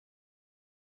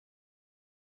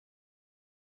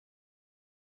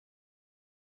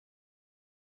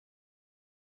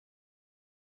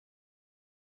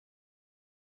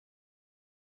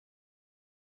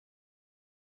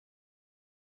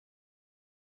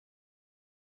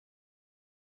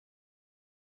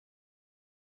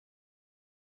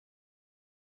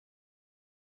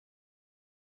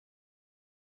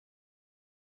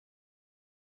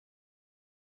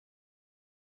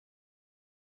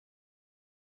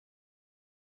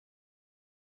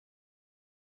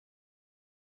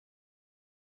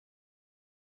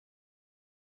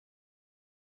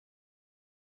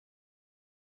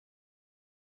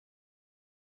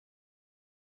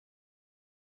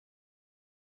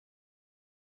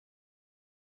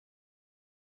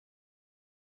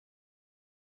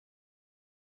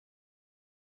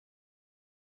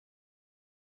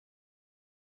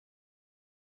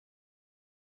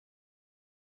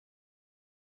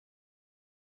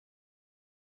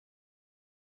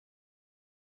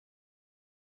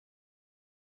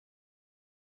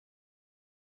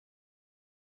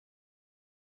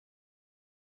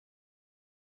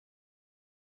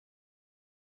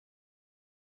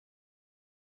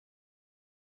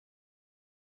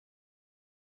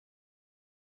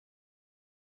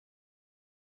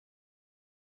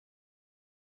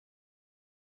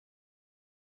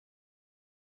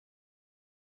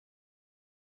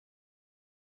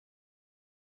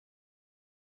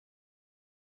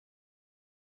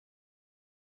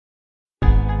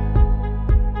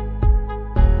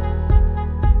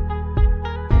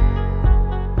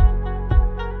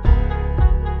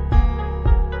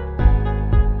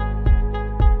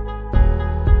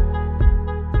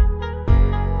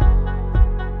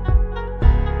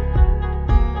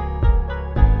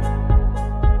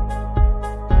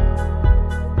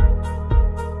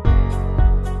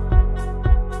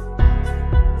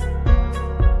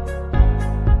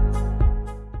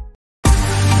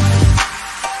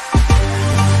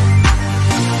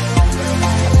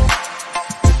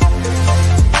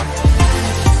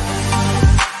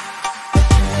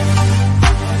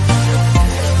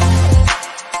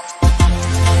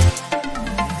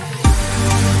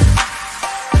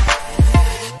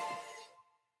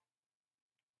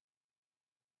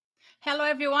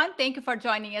everyone. Thank you for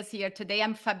joining us here today.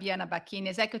 I'm Fabiana Bacchini,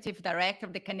 Executive Director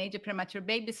of the Canadian Premature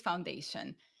Babies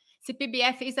Foundation.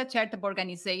 CPBF is a charitable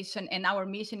organization, and our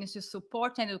mission is to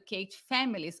support and educate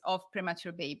families of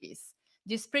premature babies.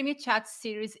 This Premi Chat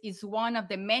series is one of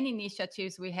the many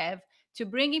initiatives we have to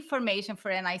bring information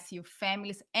for NICU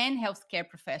families and healthcare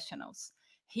professionals.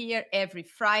 Here every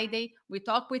Friday, we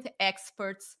talk with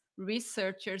experts,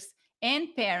 researchers,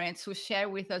 and parents who share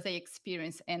with us their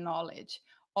experience and knowledge.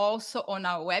 Also on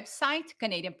our website,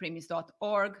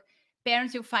 canadianpremis.org,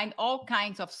 parents will find all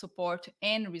kinds of support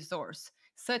and resource,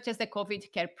 such as the COVID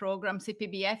care program.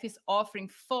 CPBF is offering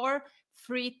 4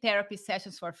 free therapy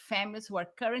sessions for families who are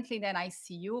currently in an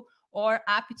ICU or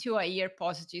up to a year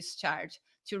post-discharge.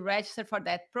 To register for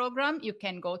that program, you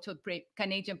can go to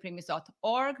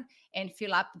canadianpremis.org and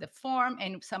fill up the form,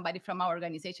 and somebody from our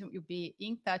organization will be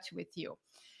in touch with you.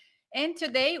 And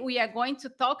today we are going to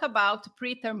talk about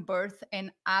preterm birth and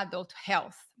adult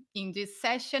health. In this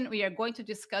session, we are going to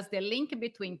discuss the link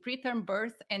between preterm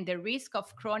birth and the risk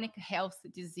of chronic health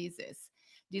diseases.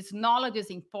 This knowledge is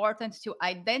important to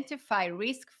identify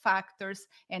risk factors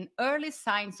and early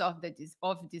signs of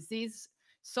disease,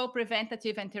 so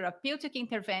preventative and therapeutic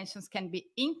interventions can be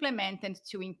implemented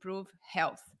to improve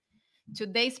health.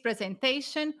 Today's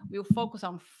presentation will focus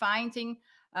on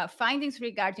findings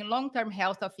regarding long-term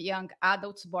health of young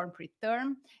adults born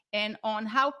preterm and on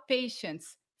how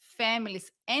patients,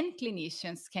 families, and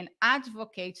clinicians can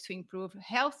advocate to improve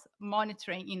health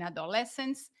monitoring in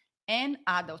adolescence and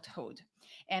adulthood.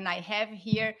 And I have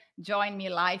here join me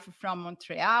live from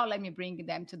Montreal. Let me bring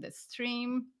them to the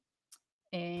stream.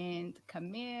 And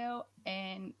Camille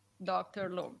and Dr.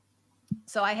 Luu.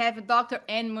 So I have Dr.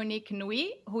 Monique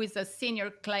Nuyt, who is a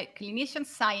senior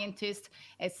clinician-scientist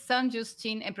at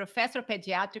CHU and Professor of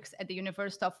Pediatrics at the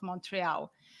Université de Montréal.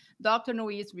 Dr.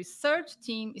 Nuyt's research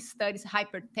team studies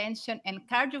hypertension and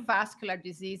cardiovascular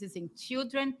diseases in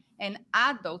children and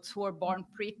adults who are born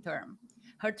preterm.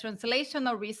 Her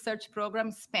translational research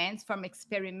program spans from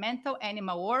experimental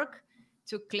animal work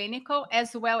to clinical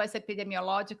as well as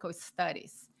epidemiological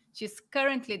studies. She's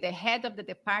currently the head of the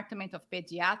Department of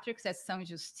Pediatrics at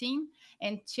Ste-Justine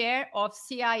and chair of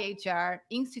CIHR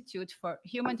Institute for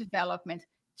Human Development,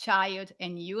 Child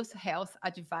and Youth Health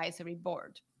Advisory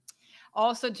Board.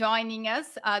 Also joining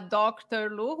us, Dr.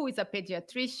 Luu, who is a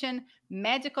pediatrician,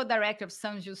 medical director of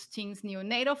Ste-Justine's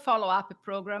neonatal follow-up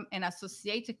program and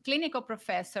associate clinical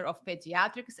professor of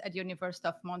pediatrics at the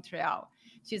Université de Montréal.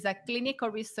 She's a clinical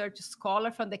research scholar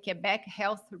from the Quebec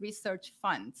Health Research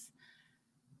Funds.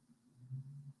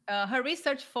 Her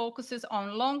research focuses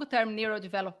on long-term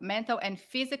neurodevelopmental and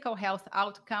physical health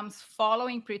outcomes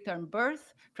following preterm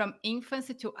birth from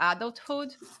infancy to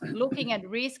adulthood, looking at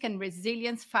risk and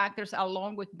resilience factors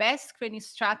along with best screening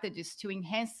strategies to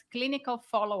enhance clinical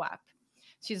follow-up.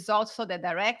 She's also the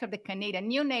director of the Canadian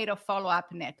Neonatal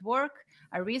Follow-Up Network,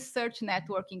 a research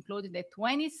network including the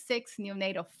 26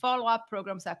 neonatal follow-up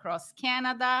programs across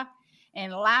Canada.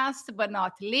 And last but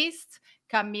not least,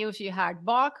 Camille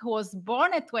Girard-Bock, who was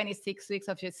born at 26 weeks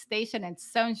of gestation at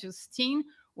Ste-Justine,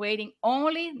 weighing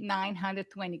only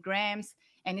 920 grams,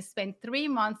 and spent 3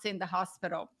 months in the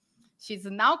hospital. She's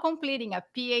now completing a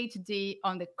PhD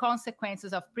on the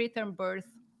consequences of preterm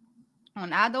birth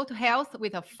on adult health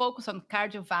with a focus on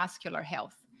cardiovascular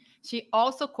health. She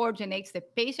also coordinates the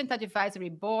Patient Advisory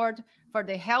Board for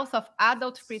the Health of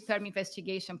Adult Preterm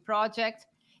Investigation project,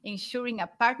 ensuring a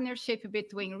partnership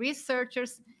between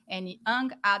researchers and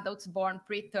young adults born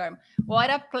preterm. What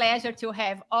a pleasure to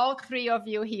have all 3 of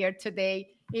you here today.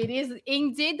 It is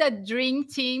indeed a dream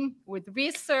team with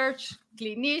research,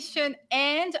 clinician,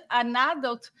 and an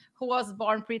adult who was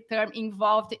born preterm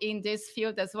involved in this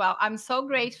field as well. I'm so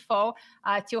grateful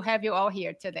to have you all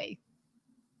here today.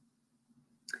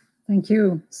 Thank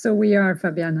you. So we are,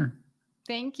 Fabiana.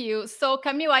 Thank you. So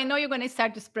Camille, I know you're going to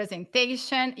start this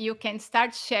presentation. You can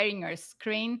start sharing your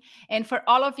screen. And for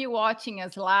all of you watching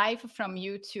us live from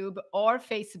YouTube or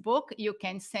Facebook, you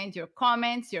can send your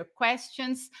comments, your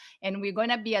questions, and we're going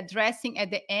to be addressing at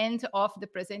the end of the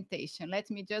presentation. Let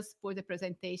me just put the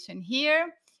presentation here.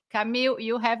 Camille,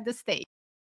 you have the stage.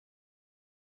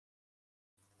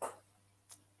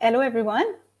 Hello,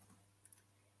 everyone.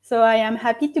 So I am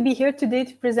happy to be here today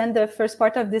to present the first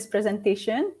part of this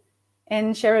presentation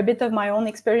and share a bit of my own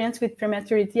experience with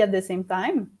prematurity at the same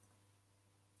time.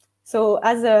 So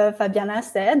as Fabiana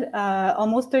said,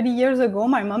 almost 30 years ago,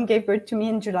 my mom gave birth to me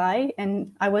in July,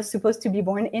 and I was supposed to be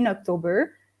born in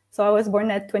October. So I was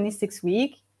born at 26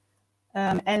 weeks,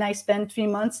 and I spent 3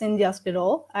 months in the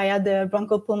hospital. I had a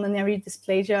bronchopulmonary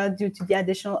dysplasia due to the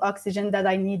additional oxygen that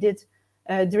I needed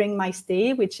during my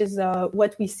stay, which is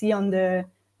what we see on the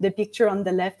the picture on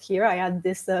the left here, I had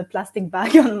this plastic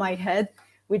bag on my head,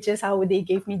 which is how they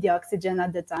gave me the oxygen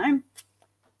at the time.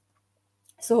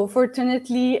 So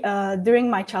fortunately, during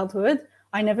my childhood,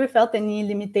 I never felt any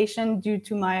limitation due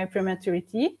to my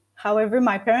prematurity. However,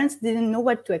 my parents didn't know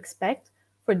what to expect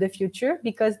for the future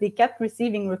because they kept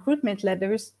receiving recruitment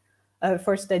letters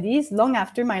for studies long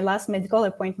after my last medical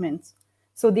appointment.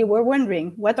 So they were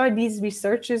wondering, what are these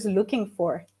researchers looking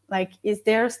for? Like, is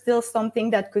there still something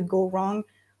that could go wrong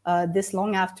this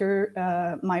long after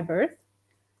my birth?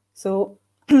 So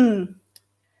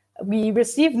we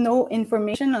received no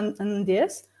information on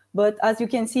this, but as you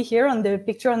can see here on the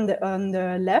picture on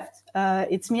the left,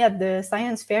 it's me at the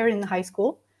science fair in high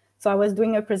school. So I was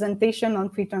doing a presentation on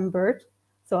preterm birth.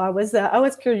 So I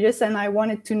was curious and I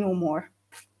wanted to know more.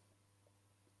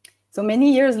 So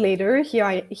many years later, here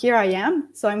I am.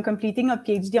 So I'm completing a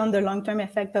PhD on the long-term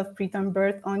effect of preterm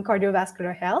birth on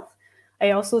cardiovascular health.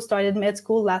 I also started med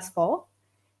school last fall.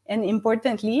 And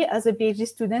importantly, as a PhD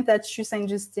student at CHU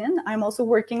Ste-Justine, I'm also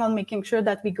working on making sure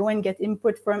that we go and get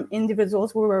input from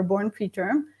individuals who were born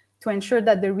preterm to ensure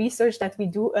that the research that we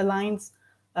do aligns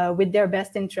with their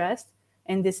best interest.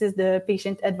 And this is the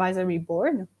Patient Advisory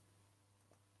Board.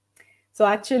 So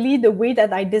actually, the way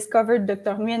that I discovered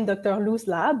Dr. Nuyt and Dr. Luu's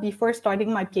lab before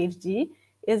starting my PhD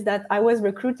is that I was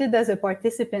recruited as a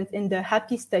participant in the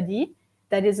HAPI study,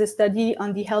 that is a study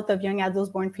on the health of young adults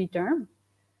born preterm.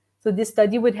 So this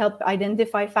study would help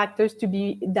identify factors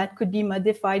that could be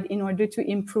modified in order to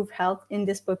improve health in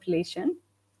this population.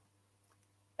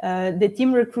 The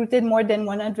team recruited more than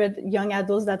 100 young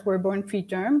adults that were born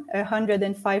preterm,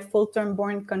 105 full-term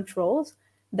born controls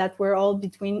that were all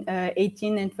between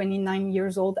 18 and 29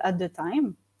 years old at the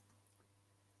time.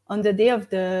 On the day of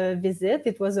the visit,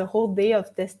 it was a whole day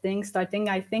of testing, starting,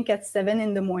 I think, at 7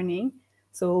 in the morning.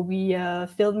 So we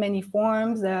filled many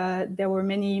forms. There were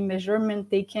many measurements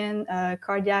taken,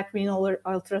 cardiac, renal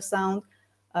ultrasound,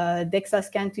 DEXA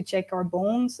scan to check our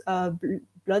bones,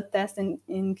 blood tests,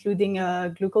 including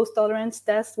a glucose tolerance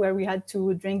test where we had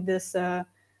to drink this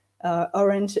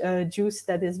orange juice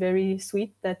that is very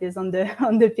sweet, that is on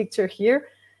the picture here.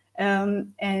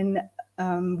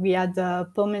 We had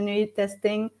pulmonary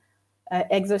testing,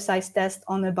 exercise test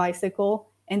on a bicycle.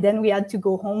 And then we had to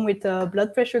go home with a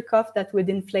blood pressure cuff that would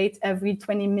inflate every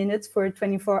 20 minutes for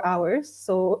 24 hours.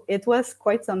 So it was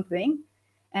quite something.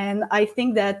 And I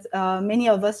think that many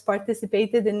of us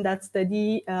participated in that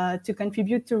study to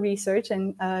contribute to research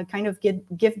and kind of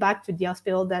give back to the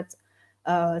hospital that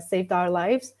saved our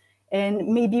lives. And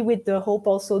maybe with the hope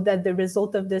also that the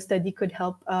result of the study could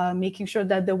help making sure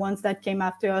that the ones that came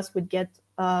after us would get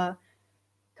the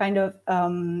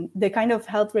kind of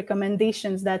health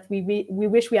recommendations that we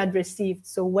wish we had received.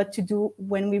 So what to do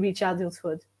when we reach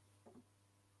adulthood.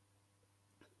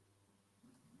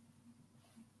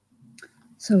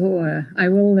 So I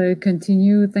will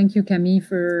continue. Thank you, Camille,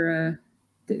 for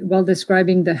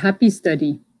describing the HAPI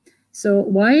study. So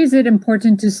why is it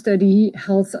important to study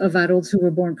health of adults who were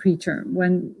born preterm?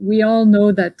 When we all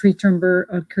know that preterm birth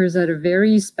occurs at a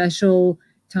very special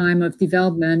time of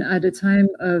development, at a time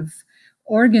of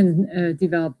organ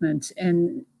development,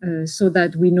 and so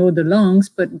that we know the lungs,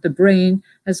 but the brain,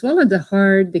 as well as the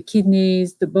heart, the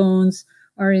kidneys, the bones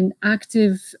are in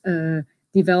active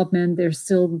development. They're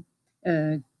still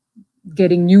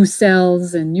getting new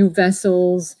cells and new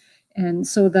vessels. And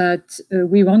so that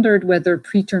we wondered whether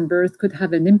preterm birth could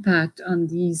have an impact on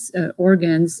these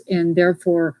organs and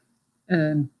therefore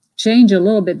change a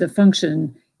little bit the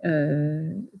function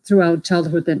throughout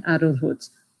childhood and adulthood.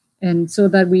 And so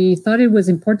that we thought it was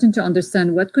important to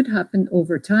understand what could happen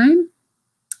over time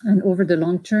and over the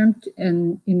long term,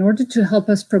 and in order to help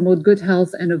us promote good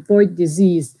health and avoid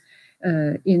disease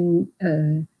in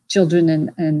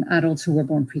children and adults who were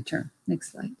born preterm.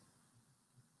 Next slide.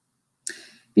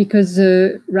 Because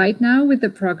right now, with the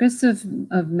progress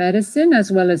of medicine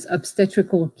as well as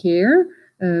obstetrical care,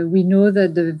 we know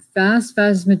that the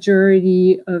vast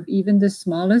majority of even the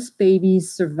smallest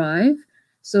babies survive.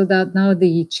 So that now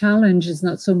the challenge is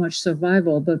not so much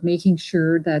survival, but making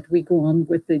sure that we go on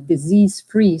with the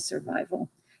disease-free survival.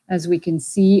 As we can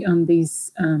see on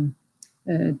these,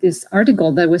 this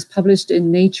article that was published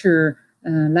in Nature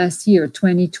last year,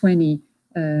 2020,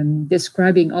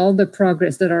 describing all the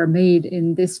progress that are made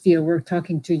in this field we're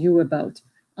talking to you about,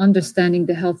 understanding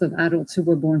the health of adults who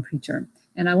were born preterm.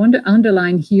 And I want to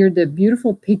underline here the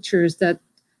beautiful pictures that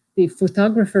the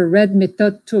photographer Red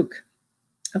Method took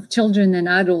of children and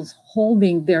adults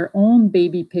holding their own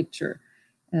baby picture.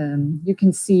 You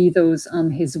can see those on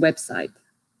his website.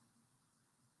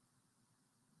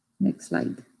 Next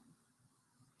slide.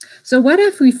 So what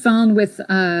have we found with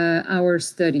our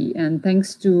study? And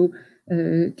thanks to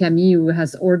Camille, who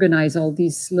has organized all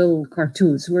these little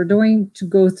cartoons. We're going to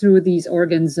go through these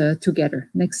organs together.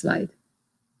 Next slide.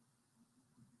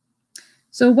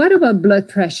 So what about blood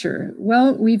pressure?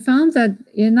 Well, we found that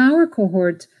in our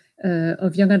cohort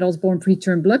of young adults born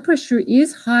preterm, blood pressure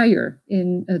is higher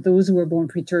in those who were born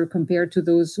preterm compared to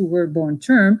those who were born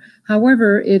term.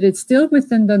 However, it is still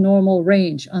within the normal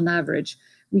range on average.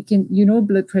 We can,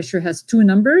 blood pressure has two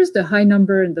numbers, the high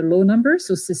number and the low number,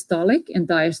 so systolic and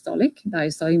diastolic,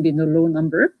 diastolic being the low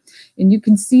number. And you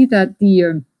can see that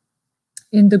the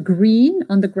in the green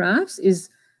on the graphs is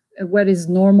what is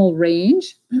normal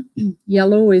range.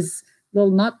 Yellow is, well,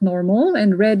 not normal,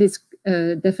 and red is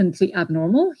definitely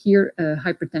abnormal. Here,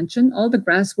 hypertension. All the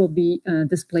graphs will be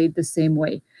displayed the same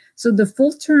way. So the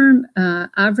full-term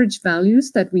average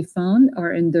values that we found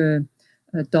are in the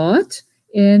dot,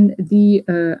 and the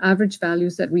average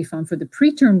values that we found for the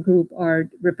preterm group are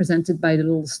represented by the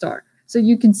little star. So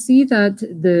you can see that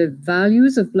the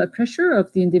values of blood pressure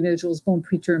of the individuals born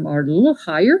preterm are a little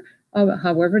higher.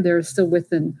 However, they're still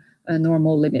within a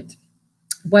normal limit.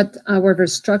 What, however,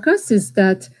 struck us is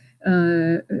that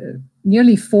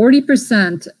nearly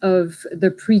 40% of the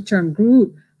preterm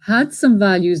group had some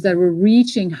values that were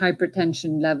reaching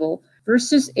hypertension level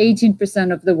versus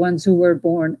 18% of the ones who were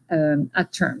born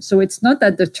at term. So it's not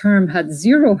that the term had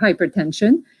zero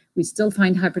hypertension. We still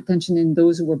find hypertension in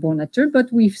those who were born at term,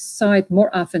 but we saw it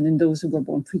more often in those who were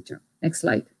born preterm. Next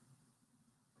slide.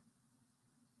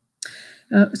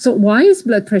 So why is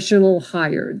blood pressure a little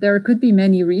higher? There could be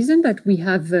many reasons that we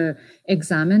have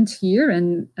examined here,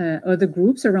 and other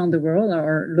groups around the world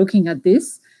are looking at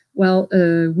this. Well,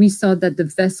 we saw that the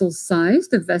vessel size,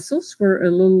 the vessels were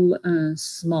a little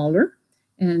smaller,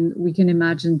 and we can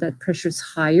imagine that pressure is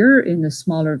higher in a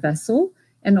smaller vessel,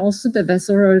 and also the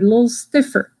vessels are a little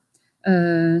stiffer,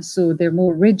 so they're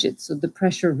more rigid, so the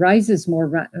pressure rises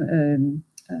more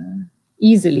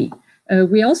easily.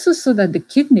 We also saw that the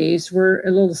kidneys were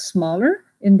a little smaller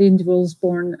in the individuals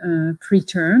born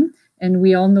preterm, and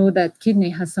we all know that kidney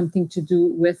has something to do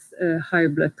with higher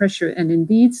blood pressure. And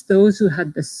indeed, those who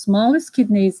had the smallest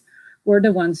kidneys were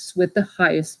the ones with the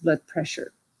highest blood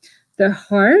pressure. The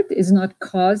heart is not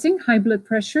causing high blood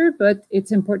pressure, but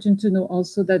it's important to know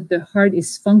also that the heart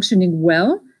is functioning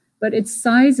well, but its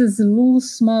size is a little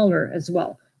smaller as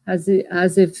well, as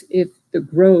if the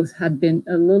growth had been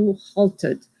a little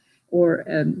halted or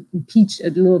impeached a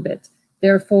little bit.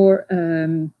 Therefore,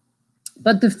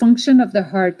 but the function of the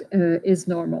heart is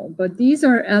normal. But these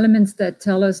are elements that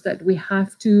tell us that we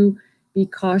have to be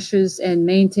cautious and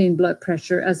maintain blood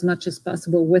pressure as much as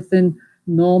possible within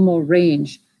normal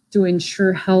range to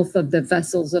ensure health of the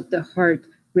vessels of the heart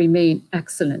remain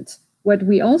excellent. What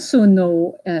we also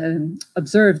know,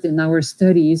 observed in our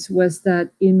studies, was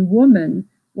that in women,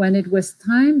 when it was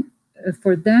time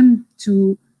for them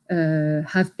to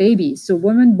have babies, so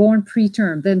women born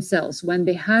preterm themselves, when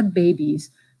they had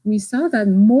babies, we saw that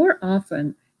more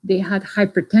often they had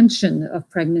hypertension of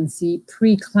pregnancy,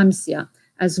 preeclampsia,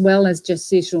 as well as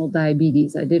gestational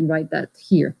diabetes. I didn't write that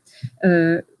here.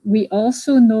 We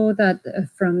also know that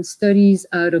from studies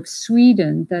out of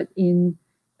Sweden that in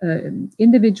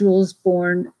individuals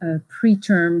born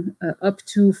preterm up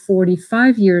to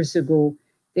 45 years ago,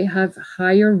 they have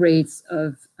higher rates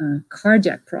of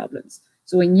cardiac problems.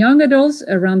 So in young adults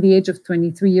around the age of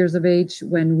 23 years of age,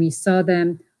 when we saw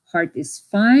them, heart is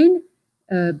fine,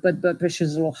 but blood pressure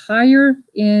is a little higher.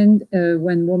 And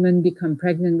when women become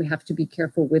pregnant, we have to be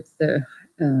careful with the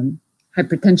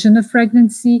hypertension of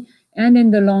pregnancy. And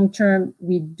in the long term,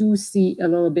 we do see a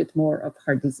little bit more of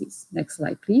heart disease. Next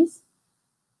slide, please.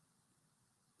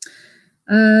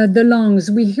 The lungs.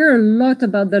 We hear a lot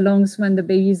about the lungs when the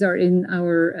babies are in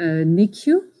our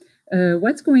NICU.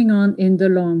 What's going on in the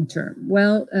long term?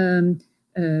 Well,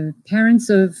 parents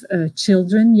of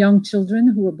children, young children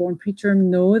who were born preterm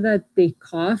know that they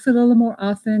cough a little more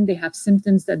often. They have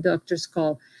symptoms that doctors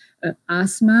call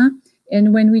asthma.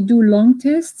 And when we do lung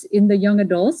tests in the young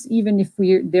adults, even if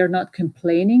they're not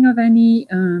complaining of any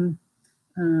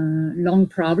lung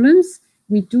problems,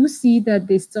 we do see that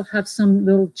they still have some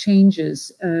little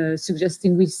changes,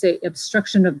 suggesting, we say,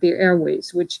 obstruction of their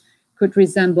airways, which could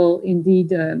resemble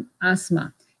indeed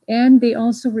asthma. And they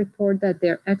also report that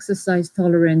their exercise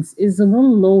tolerance is a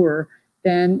little lower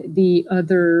than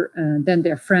than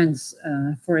their friends,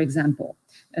 for example.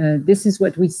 This is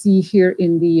what we see here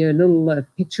in the little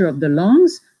picture of the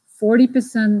lungs.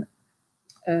 40%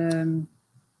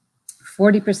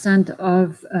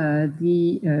 of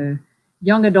the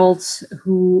young adults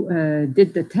who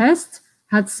did the test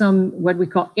had some what we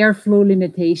call airflow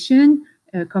limitation,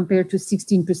 compared to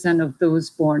 16% of those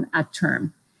born at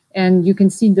term. And you can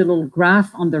see the little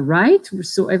graph on the right.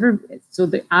 So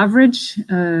the average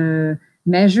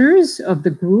measures of the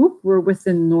group were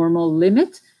within normal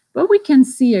limit, but we can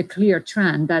see a clear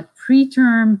trend that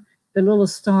preterm, the little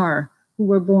star, who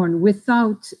were born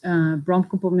without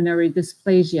bronchopulmonary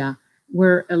dysplasia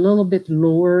were a little bit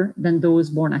lower than those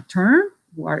born at term,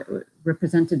 who are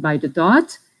represented by the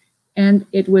dot. And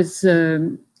it was,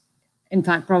 in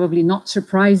fact, probably not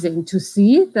surprising to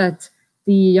see that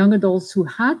the young adults who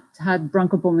had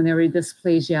bronchopulmonary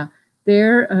dysplasia,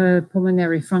 their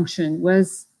pulmonary function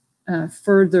was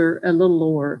further a little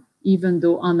lower, even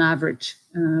though on average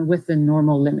within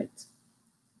normal limit.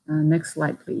 Next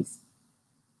slide, please.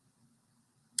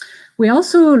 We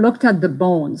also looked at the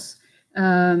bones,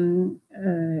 and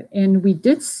we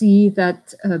did see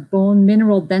that bone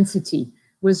mineral density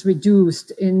was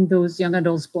reduced in those young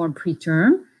adults born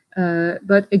preterm.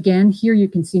 But again, here you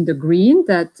can see in the green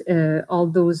that all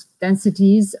those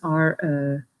densities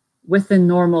are within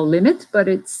normal limit, but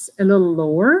it's a little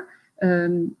lower.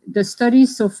 The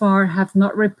studies so far have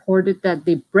not reported that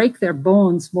they break their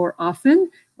bones more often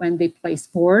when they play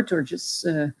sport or just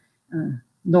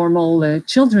normal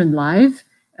children life.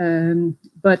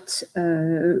 But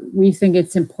we think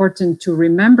it's important to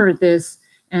remember this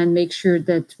and make sure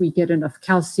that we get enough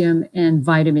calcium and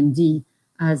vitamin D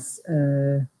as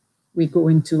we go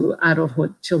into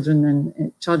adulthood,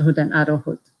 childhood and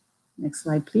adulthood. Next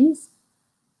slide, please.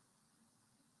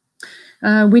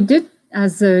 We did,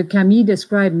 as Camille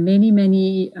described,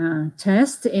 many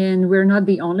tests, and we're not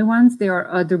the only ones. There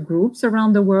are other groups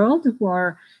around the world who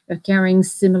are carrying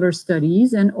similar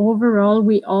studies, and overall,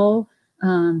 we all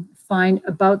find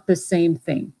about the same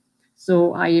thing.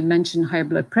 So I mentioned higher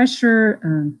blood pressure,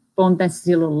 bone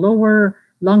density a little lower,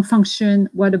 lung function.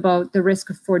 What about the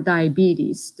risk for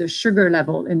diabetes, the sugar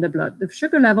level in the blood? The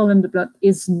sugar level in the blood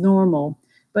is normal,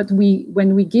 but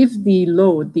when we give the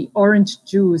load, the orange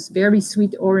juice, very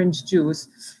sweet orange juice,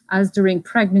 as during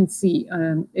pregnancy,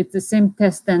 it's the same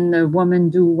test than the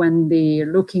women do when they're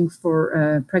looking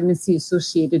for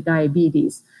pregnancy-associated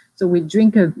diabetes. So we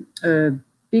drink a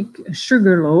big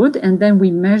sugar load, and then we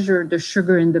measure the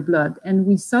sugar in the blood. And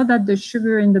we saw that the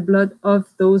sugar in the blood of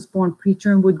those born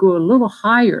preterm would go a little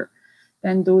higher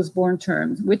than those born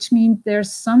term, which means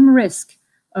there's some risk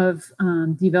of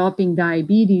developing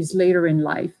diabetes later in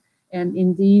life. And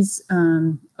in these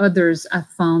others, I've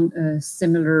found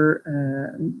similar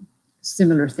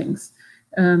things.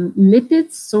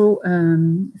 Lipids, so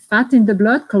fat in the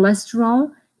blood,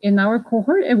 cholesterol, in our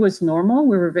cohort, it was normal.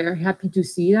 We were very happy to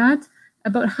see that.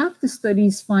 About half the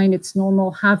studies find it's normal,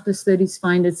 half the studies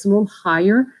find it's a little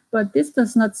higher, but this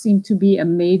does not seem to be a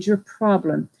major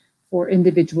problem for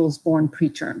individuals born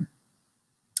preterm.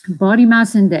 Body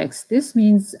mass index, this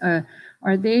means are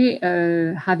they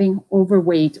having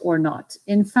overweight or not?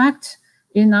 In fact,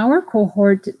 in our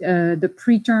cohort, the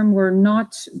preterm were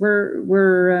not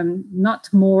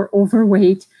more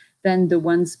overweight than the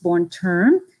ones born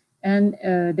term. And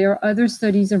there are other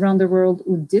studies around the world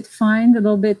who did find a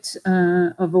little bit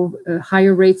of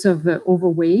higher rates of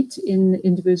overweight in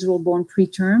individual born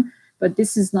preterm, but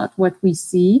this is not what we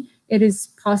see. It is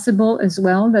possible as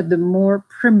well that the more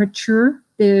premature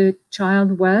the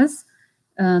child was,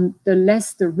 the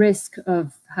less the risk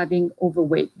of having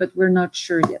overweight, but we're not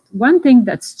sure yet. One thing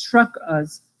that struck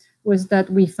us was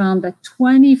that we found that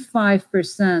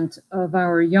 25% of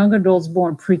our young adults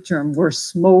born preterm were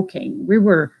smoking. We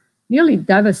were nearly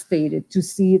devastated to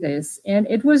see this. And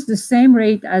it was the same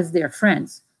rate as their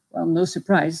friends. Well, no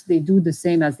surprise, they do the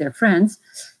same as their friends.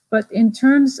 But in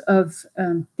terms of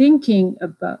thinking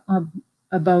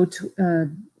about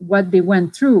what they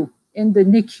went through in the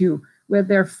NICU with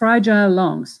their fragile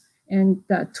lungs, and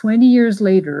that 20 years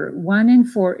later, 1 in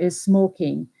 4 is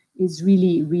smoking, is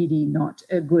really, really not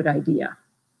a good idea.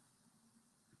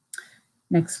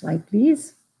 Next slide,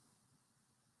 please.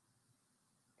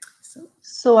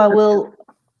 So I will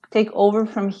take over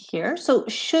from here. So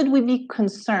should we be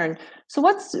concerned? So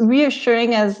what's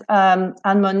reassuring, as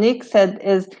Monique said,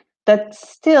 is that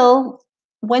still,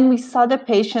 when we saw the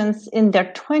patients in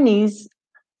their 20s,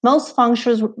 most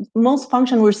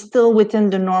function were still within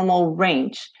the normal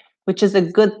range, which is a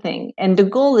good thing. And the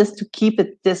goal is to keep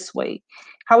it this way.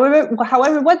 However,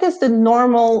 what is the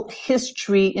normal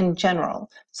history in general?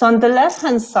 So on the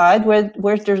left-hand side,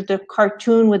 where there's the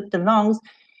cartoon with the lungs,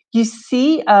 you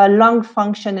see lung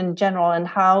function in general and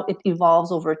how it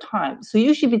evolves over time. So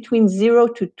usually between 0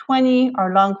 to 20,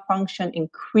 our lung function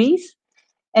increase,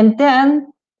 and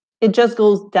then it just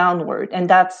goes downward, and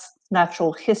that's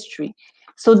natural history.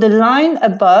 So the line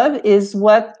above is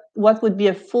what what would be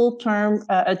a full term,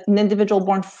 an individual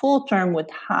born full term would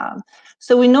have.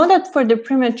 So we know that for the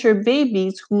premature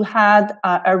babies who had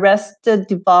arrested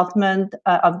development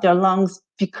of their lungs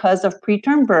because of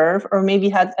preterm birth, or maybe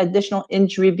had additional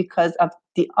injury because of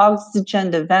the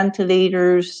oxygen, the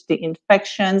ventilators, the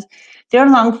infections, their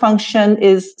lung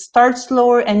function starts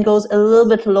lower and goes a little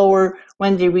bit lower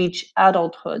when they reach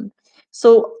adulthood.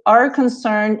 So our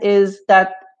concern is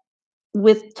that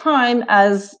with time,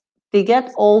 as they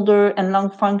get older and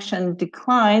lung function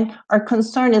decline, our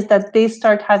concern is that they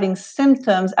start having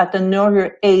symptoms at an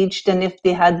earlier age than if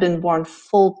they had been born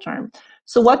full term.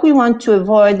 So what we want to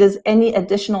avoid is any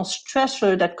additional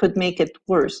stressor that could make it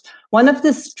worse. One of the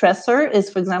stressor is,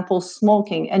 for example,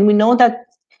 smoking. And we know that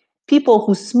people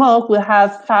who smoke will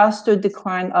have faster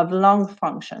decline of lung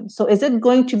function. So is it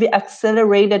going to be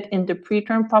accelerated in the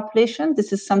preterm population?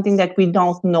 This is something that we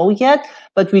don't know yet,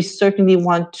 but we certainly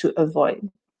want to avoid.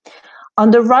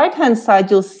 On the right-hand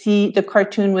side, you'll see the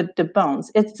cartoon with the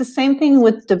bones. It's the same thing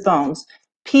with the bones.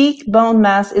 Peak bone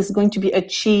mass is going to be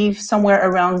achieved somewhere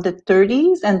around the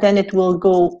 30s, and then it will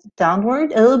go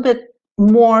downward, a little bit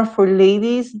more for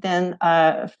ladies than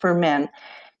for men.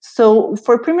 So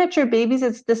for premature babies,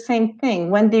 it's the same thing.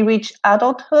 When they reach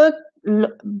adulthood,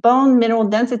 bone mineral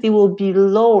density will be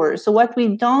lower. So what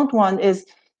we don't want is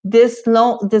this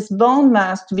bone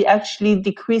mass to be actually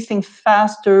decreasing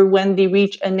faster when they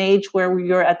reach an age where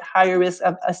you're at higher risk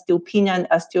of osteopenia and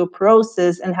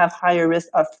osteoporosis and have higher risk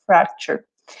of fracture.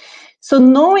 So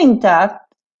knowing that,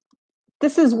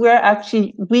 this is where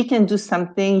actually we can do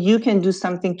something, you can do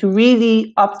something to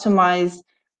really optimize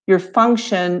your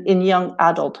function in young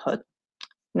adulthood.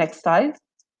 Next slide.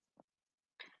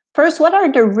 First, what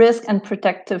are the risk and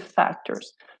protective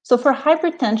factors? So for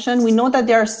hypertension, we know that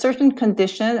there are certain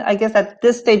conditions, I guess at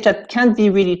this stage, that can't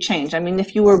be really changed. I mean,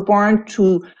 if you were born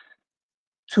to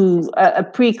a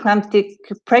preeclamptic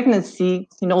pregnancy,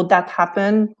 you know, that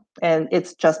happened, and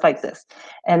it's just like this.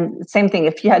 And same thing,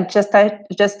 if you had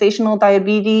gestational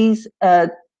diabetes,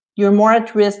 you're more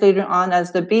at risk later on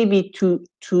as the baby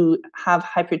to have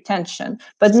hypertension.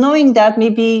 But knowing that,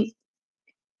 maybe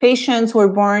patients who are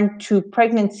born to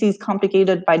pregnancies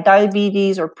complicated by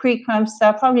diabetes or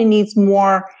preeclampsia probably needs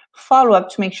more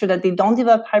follow-up to make sure that they don't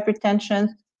develop hypertension,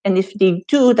 and if they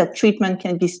do, that treatment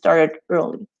can be started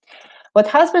early. What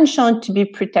has been shown to be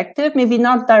protective, maybe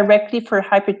not directly for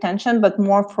hypertension, but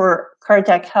more for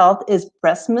cardiac health, is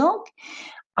breast milk.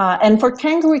 And for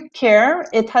kangaroo care,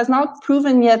 it has not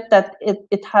proven yet that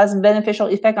it has beneficial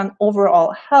effect on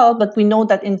overall health, but we know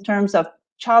that in terms of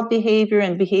child behavior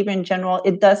and behavior in general,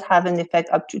 it does have an effect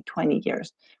up to 20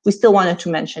 years. We still wanted to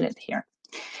mention it here.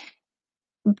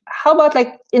 How about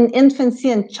like in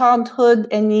infancy and childhood,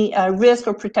 any risk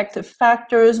or protective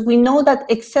factors? We know that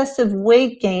excessive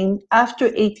weight gain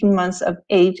after 18 months of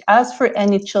age, as for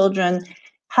any children,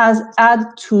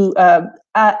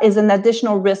 is an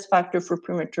additional risk factor for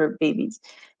premature babies.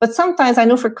 But sometimes I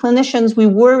know for clinicians, we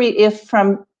worry if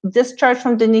from discharge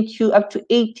from the NICU up to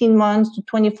 18 months to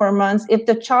 24 months, if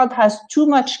the child has too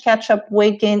much catch-up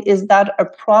weight gain, is that a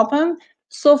problem?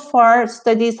 So far,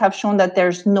 studies have shown that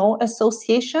there's no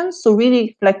association. So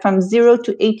really, like from 0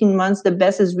 to 18 months, the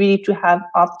best is really to have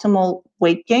optimal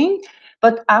weight gain.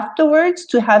 But afterwards,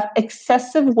 to have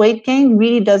excessive weight gain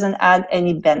really doesn't add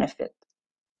any benefit.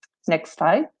 Next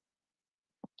slide.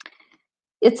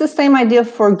 It's the same idea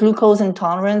for glucose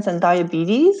intolerance and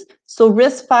diabetes. So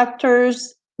risk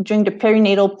factors during the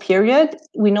perinatal period,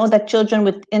 we know that children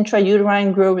with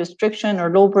intrauterine growth restriction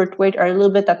or low birth weight are a little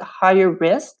bit at higher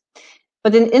risk.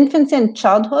 But in infancy and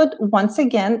childhood, once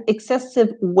again,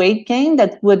 excessive weight gain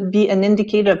that would be an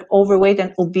indicator of overweight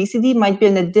and obesity might be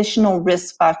an additional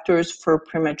risk factors for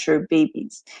premature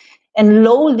babies. And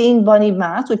low lean body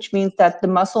mass, which means that the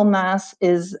muscle mass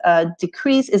is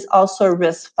decreased, is also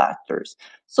risk factors.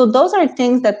 So those are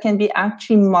things that can be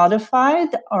actually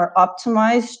modified or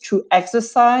optimized through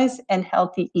exercise and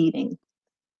healthy eating.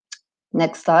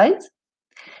 Next slide.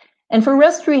 And for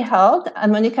respiratory health,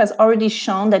 Monique has already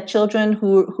shown that children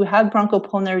who have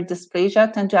bronchopulmonary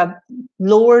dysplasia tend to have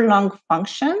lower lung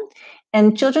function.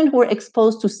 And children who are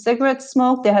exposed to cigarette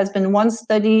smoke, there has been one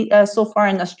study so far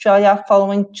in Australia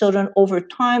following children over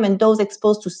time, and those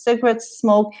exposed to cigarette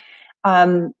smoke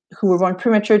who were born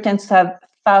premature tend to have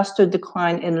faster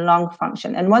decline in lung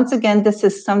function. And once again, this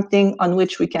is something on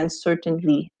which we can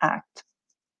certainly act.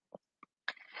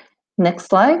 Next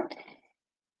slide.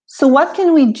 So what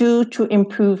can we do to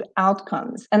improve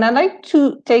outcomes? And I like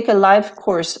to take a life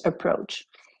course approach.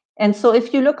 And so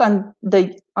if you look on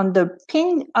the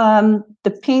pink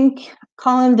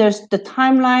column, there's the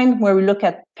timeline where we look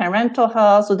at parental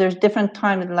health. So there's different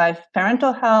time in life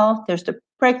parental health. There's the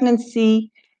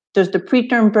pregnancy, there's the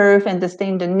preterm birth and the stay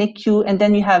in the NICU, and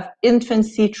then you have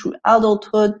infancy through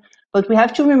adulthood. But we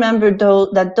have to remember, though,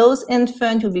 that those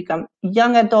infants who become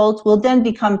young adults will then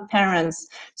become parents.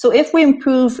 So if we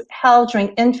improve health during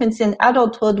infancy and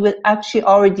adulthood, we're actually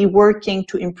already working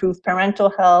to improve parental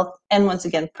health and, once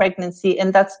again, pregnancy.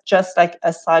 And that's just like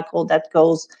a cycle that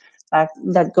goes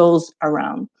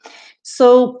around.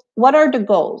 So what are the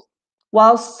goals?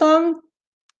 While some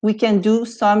we can do,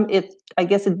 some I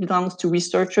guess it belongs to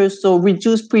researchers. So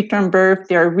reduce preterm birth,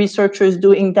 there are researchers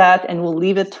doing that, and we'll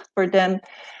leave it for them.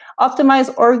 Optimize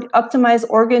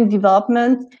organ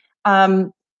development.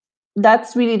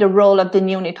 That's really the role of the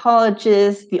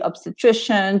neonatologist, the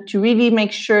obstetrician, to really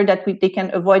make sure that they can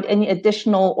avoid any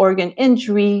additional organ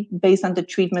injury based on the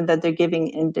treatment that they're giving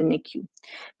in the NICU.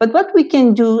 But what we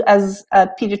can do as a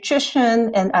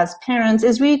pediatrician and as parents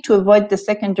is really to avoid the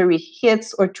secondary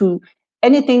hits or to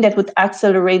anything that would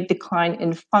accelerate decline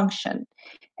in function.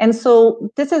 And so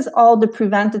this is all the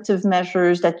preventative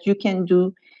measures that you can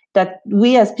do that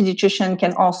we as pediatricians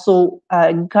can also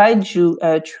guide you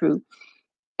through.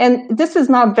 And this is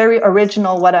not very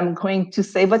original, what I'm going to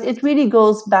say, but it really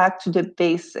goes back to the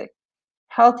basic.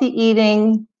 Healthy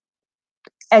eating,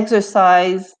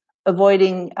 exercise,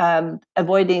 avoiding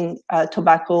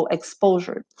tobacco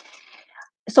exposure.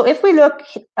 So if we look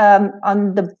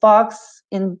on the box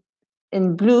in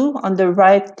blue on the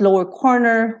right lower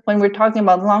corner, when we're talking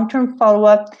about long-term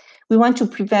follow-up, we want to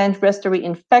prevent respiratory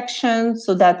infection.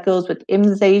 So that goes with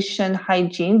immunization,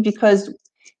 hygiene, because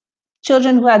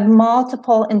children who had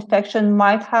multiple infections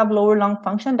might have lower lung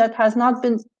function. That has not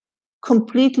been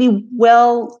completely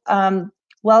well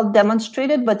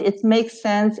demonstrated, but it makes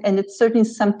sense, and it's certainly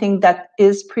something that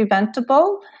is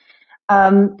preventable.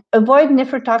 Avoid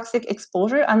nephrotoxic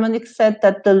exposure. Monique said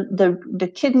that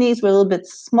the kidneys were a little bit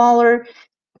smaller,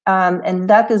 and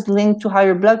that is linked to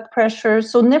higher blood pressure.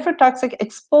 So nephrotoxic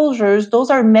exposures, those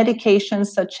are medications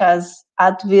such as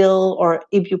Advil or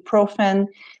ibuprofen,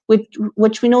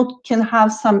 which we know can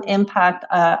have some impact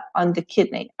on the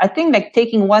kidney. I think like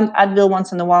taking one Advil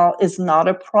once in a while is not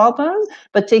a problem,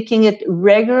 but taking it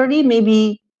regularly,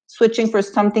 maybe switching for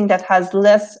something that has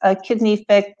less kidney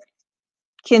effect,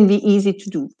 can be easy to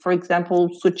do. For example,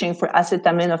 switching for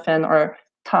acetaminophen or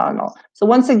Tylenol. So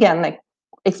once again, like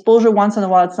exposure once in a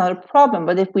while, it's not a problem,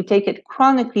 but if we take it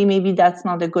chronically, maybe that's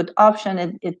not a good option,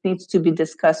 and it needs to be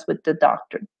discussed with the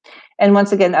doctor. And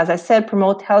once again, as I said,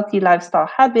 promote healthy lifestyle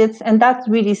habits, and that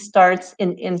really starts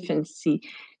in infancy.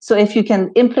 So if you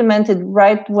can implement it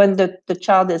right when the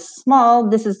child is small,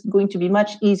 this is going to be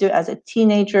much easier as a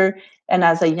teenager and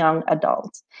as a young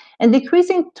adult. And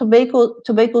decreasing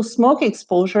tobacco smoke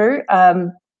exposure,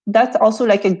 that's also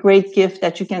like a great gift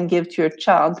that you can give to your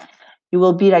child. You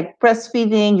will be like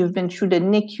breastfeeding, you've been through the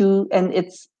NICU, and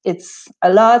it's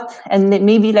a lot. And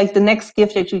maybe like the next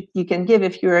gift that you can give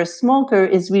if you're a smoker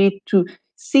is really to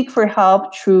seek for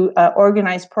help through an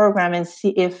organized program and see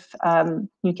if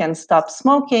you can stop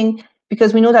smoking,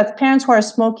 because we know that parents who are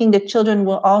smoking, the children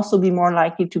will also be more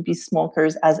likely to be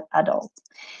smokers as adults.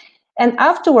 And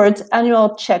afterwards,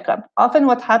 annual checkup. Often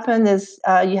what happens is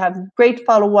you have great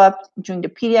follow-up during the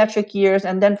pediatric years,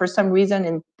 and then for some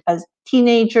reason as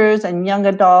teenagers and young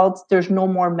adults, there's no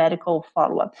more medical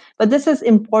follow-up. But this is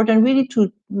important really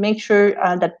to make sure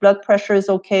that blood pressure is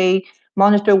okay,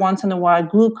 monitor once in a while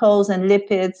glucose and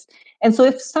lipids. And so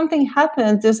if something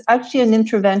happens, there's actually an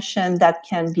intervention that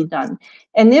can be done.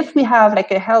 And if we have like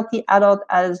a healthy adult,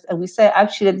 as we say,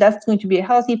 actually that's going to be a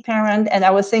healthy parent. And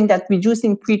I was saying that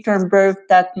reducing preterm birth,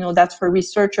 that, you know, that's for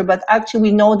researcher, but actually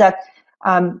we know that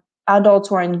adults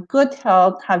who are in good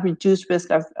health have reduced risk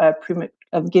of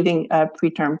giving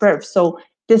preterm birth. So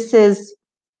this is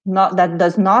not, that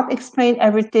does not explain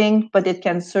everything, but it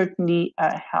can certainly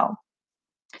help.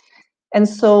 And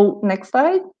so next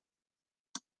slide.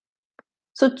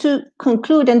 So to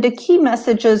conclude, and the key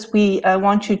messages we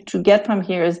want you to get from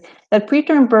here is that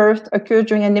preterm birth occurs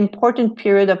during an important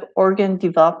period of organ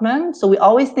development. So we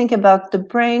always think about the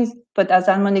brain, but as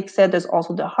Monique said, there's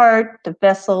also the heart, the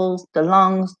vessels, the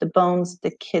lungs, the bones,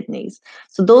 the kidneys.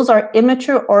 So those are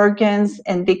immature organs,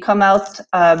 and they come out,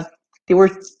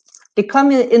 they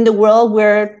come in the world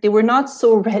where they were not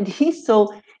so ready.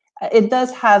 So it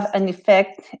does have an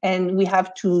effect, and we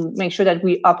have to make sure that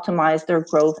we optimize their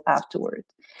growth afterwards.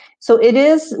 So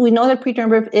we know that preterm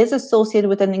birth is associated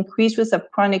with an increased risk of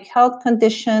chronic health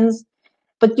conditions,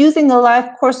 but using a life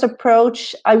course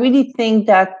approach, I really think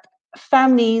that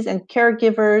families and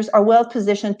caregivers are well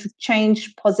positioned to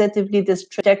change positively this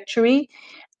trajectory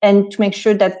and to make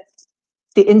sure that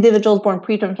the individuals born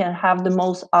preterm can have the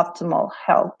most optimal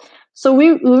health. So we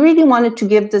really wanted to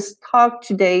give this talk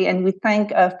today, and we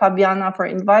thank Fabiana for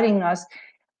inviting us,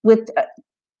 with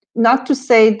not to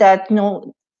say that,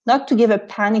 not to give a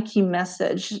panicky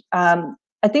message.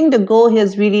 I think the goal here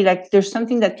is really like there's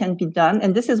something that can be done,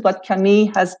 and this is what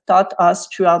Camille has taught us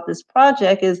throughout this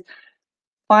project is,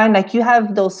 fine, like you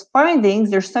have those findings,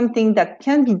 there's something that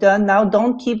can be done. Now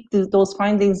don't keep those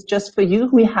findings just for you.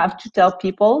 We have to tell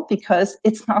people, because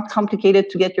it's not complicated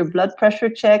to get your blood pressure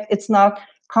checked. It's not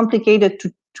complicated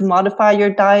to modify your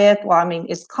diet. Well, I mean,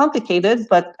 it's complicated,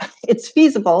 but it's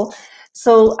feasible.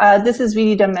 So this is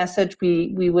really the message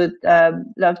we would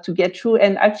love to get through.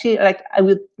 And actually, like, I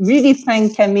would really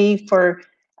thank Camille for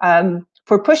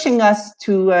pushing us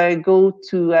to go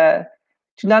to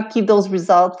not keep those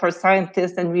results for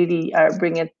scientists and really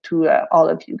bring it to all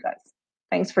of you guys.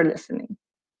 Thanks for listening.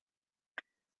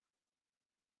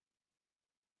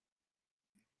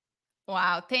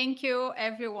 Wow, thank you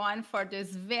everyone for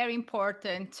this very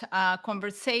important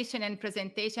conversation and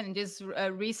presentation and this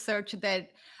research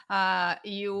that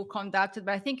you conducted.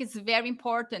 But I think it's very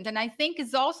important. And I think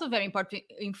it's also very important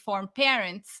to inform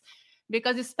parents,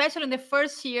 because especially in the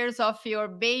first years of your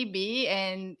baby,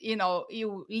 and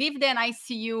you leave the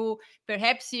ICU,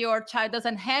 perhaps your child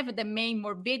doesn't have the main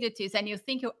morbidities, and you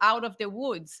think you're out of the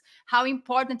woods, how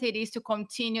important it is to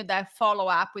continue that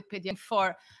follow-up with pediatricians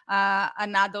for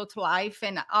an adult life.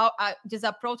 And this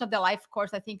approach of the life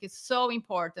course, I think, is so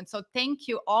important. So thank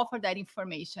you all for that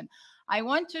information. I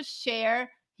want to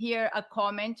share here a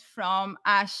comment from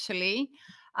Ashley.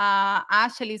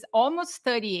 Ashley is almost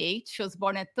 38. She was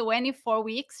born at 24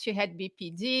 weeks. She had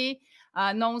BPD,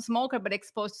 non-smoker, but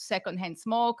exposed to secondhand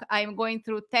smoke. I'm going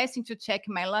through testing to check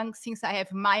my lungs since I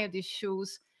have mild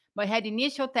issues, but had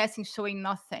initial testing showing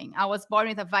nothing. I was born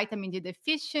with a vitamin D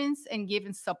deficiency and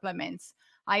given supplements.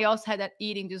 I also had an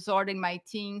eating disorder in my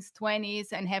teens, 20s,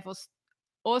 and have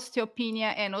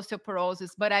osteopenia and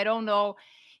osteoporosis, but I don't know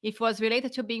if it was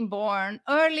related to being born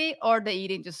early or the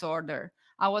eating disorder.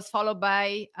 I followed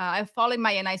my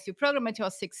NICU program until I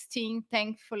was 16.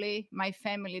 Thankfully, my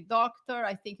family doctor,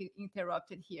 I think it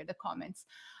interrupted here the comments.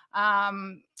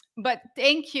 But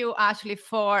thank you, Ashley,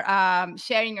 for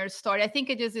sharing your story. I think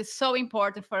it is so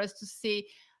important for us to see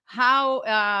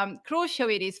how crucial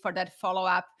it is for that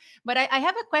follow-up. But I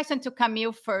have a question to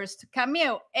Camille first.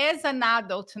 Camille, as an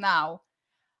adult now,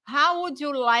 how would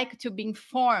you like to be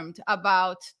informed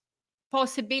about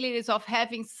possibilities of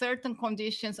having certain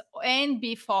conditions and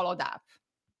be followed up?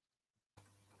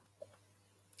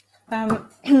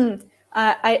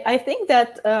 I think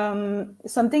that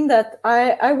something that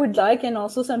I would like, and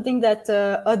also something that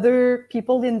other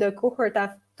people in the cohort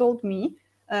have told me,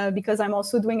 because I'm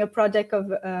also doing a project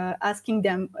of asking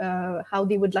them how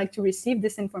they would like to receive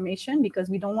this information, because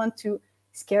we don't want to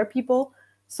scare people.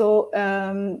 So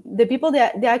the people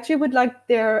that they actually would like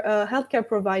their healthcare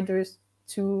providers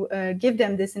to give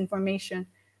them this information.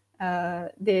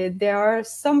 There are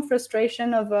some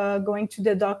frustration of going to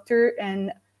the doctor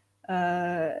and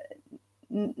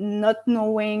not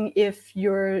knowing if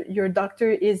your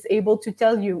doctor is able to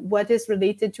tell you what is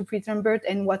related to preterm birth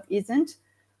and what isn't.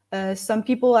 Some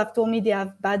people have told me they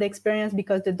have bad experience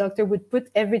because the doctor would put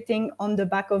everything on the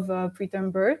back of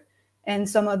preterm birth, and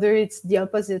some other it's the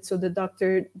opposite. So the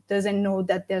doctor doesn't know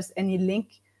that there's any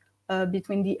link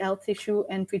between the health issue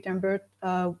and preterm birth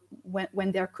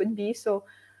when there could be. So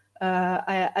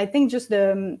I think just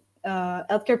the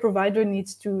healthcare provider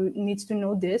needs to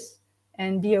know this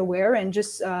and be aware and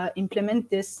just implement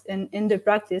this in the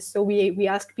practice. So we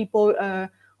ask people,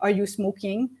 are you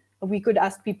smoking? We could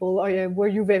ask people, were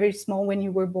you very small when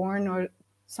you were born, or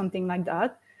something like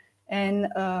that. And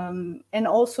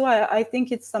also I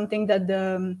think it's something that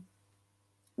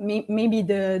maybe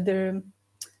the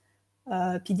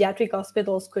pediatric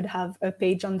hospitals could have a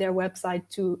page on their website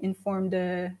to inform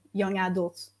the young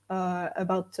adults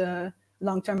about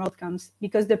long-term outcomes,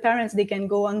 because the parents, they can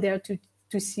go on there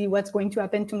to see what's going to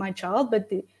happen to my child, but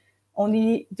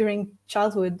only during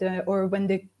childhood or when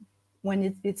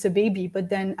it's a baby. But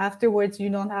then afterwards you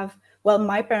don't have, well,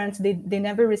 my parents, they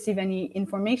never receive any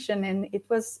information, and it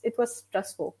was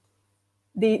stressful.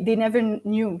 They never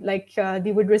knew, like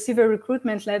they would receive a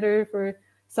recruitment letter for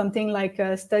something like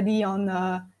a study on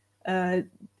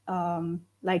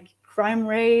like crime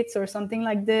rates or something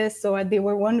like this. So they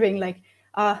were wondering, like,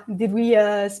 did we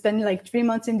spend like 3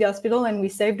 months in the hospital and we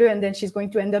saved her, and then she's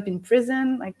going to end up in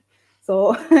prison? Like,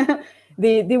 so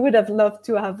they would have loved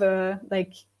to have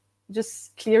like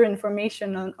just clear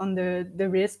information on the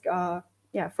risk,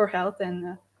 for health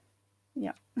and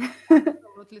yeah.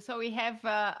 Absolutely. So we have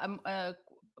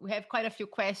we have quite a few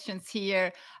questions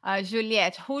here.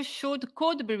 Juliette, who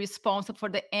could be responsible for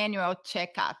the annual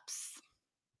checkups?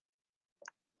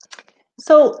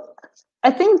 So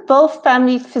I think both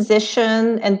family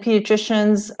physician and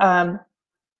pediatricians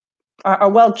are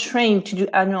well trained to do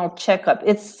annual checkup.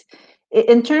 It's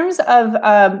in terms of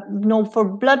for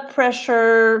blood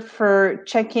pressure, for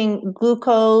checking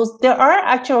glucose, there are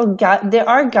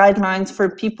guidelines for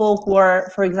people who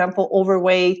are, for example,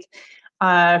 overweight,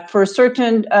 for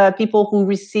certain people who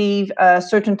receive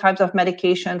certain types of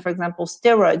medication, for example,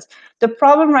 steroids. The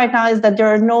problem right now is that there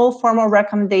are no formal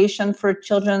recommendations for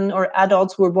children or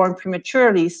adults who are born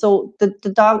prematurely. So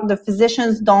the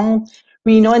physicians don't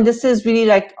really know, and this is really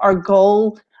like our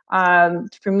goal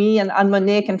for me and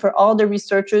Monique and for all the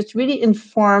researchers to really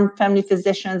inform family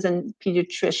physicians and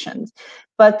pediatricians.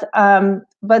 But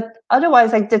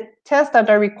otherwise, like the tests that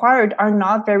are required are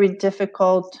not very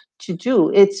difficult to do.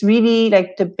 It's really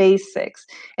like the basics.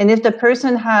 And if the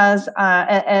person has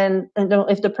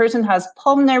if the person has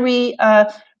pulmonary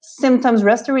symptoms,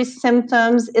 respiratory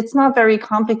symptoms, it's not very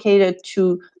complicated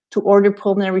to order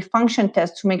pulmonary function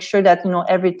tests to make sure that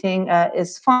everything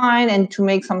is fine, and to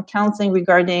make some counseling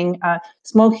regarding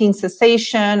smoking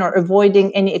cessation or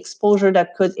avoiding any exposure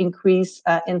that could increase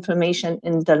inflammation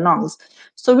in the lungs.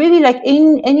 So really, like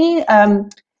in any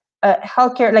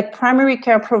healthcare, like primary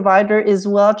care provider is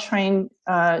well trained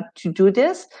to do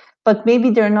this, but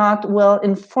maybe they're not well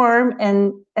informed.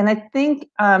 And I think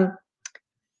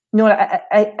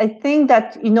I think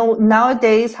that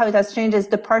nowadays how it has changed is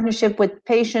the partnership with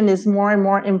patient is more and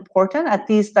more important, at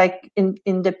least like in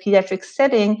the pediatric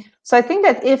setting. So I think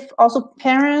that if also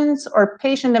parents or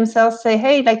patient themselves say,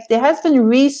 hey, like there has been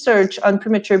research on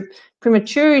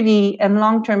prematurity and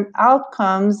long-term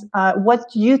outcomes, what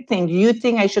do you think? Do you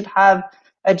think I should have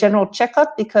a general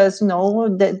checkup? Because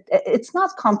it's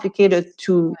not complicated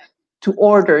to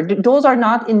order. Those are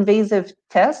not invasive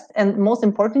tests, and most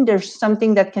important, there's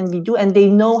something that can be done, and they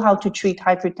know how to treat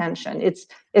hypertension.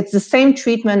 It's the same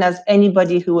treatment as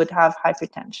anybody who would have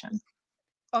hypertension.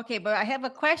 Okay, but I have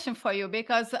a question for you,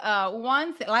 because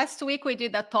last week we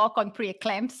did a talk on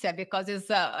preeclampsia, because it's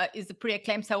the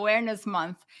Preeclampsia Awareness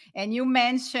Month, and you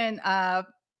mentioned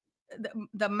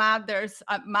the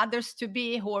mothers to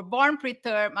be who are born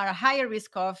preterm are a higher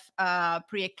risk of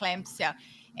preeclampsia.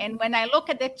 And when I look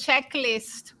at the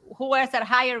checklist, who is at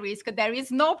higher risk, there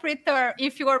is no preterm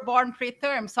if you are born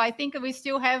preterm. So I think we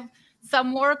still have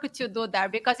some work to do there,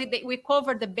 because we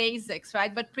cover the basics,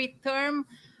 right? But preterm,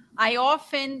 I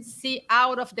often see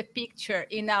out of the picture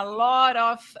in a lot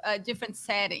of different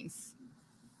settings.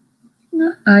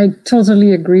 I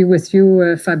totally agree with you,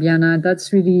 Fabiana.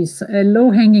 That's really a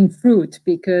low-hanging fruit,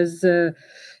 because the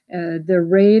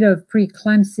rate of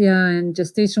preeclampsia and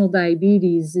gestational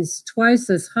diabetes is twice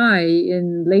as high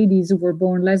in ladies who were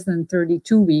born less than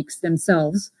 32 weeks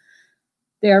themselves.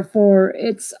 Therefore,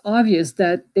 it's obvious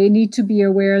that they need to be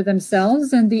aware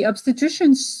themselves, and the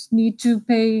obstetricians need to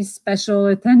pay special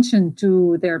attention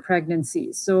to their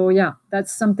pregnancies. So yeah,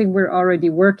 that's something we're already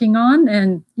working on,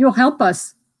 and you'll help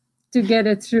us to get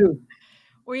it through.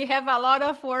 We have a lot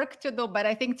of work to do, but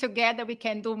I think together we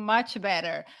can do much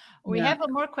better. We have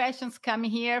more questions coming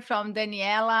here from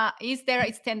Daniela. Is there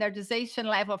a standardization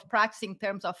level of practice in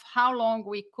terms of how long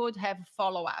we could have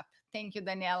follow-up? Thank you,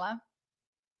 Daniela.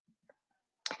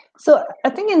 So I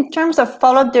think in terms of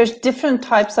follow-up, there's different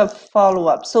types of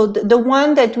follow-up. So the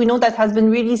one that we know that has been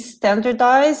really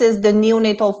standardized is the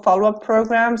neonatal follow-up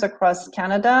programs across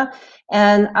Canada.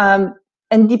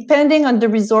 And depending on the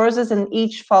resources in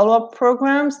each follow-up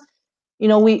programs,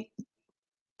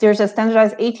 there's a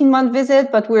standardized 18-month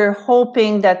visit, but we're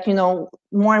hoping that,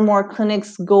 more and more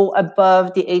clinics go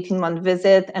above the 18-month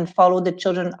visit and follow the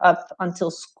children up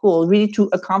until school, really to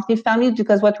accompany families,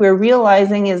 because what we're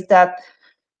realizing is that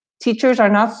teachers are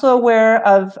not so aware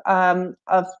of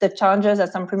the challenges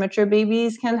that some premature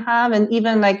babies can have, and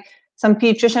even like some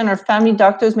pediatrician or family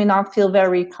doctors may not feel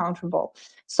very comfortable.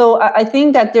 So I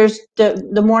think that there's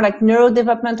the more like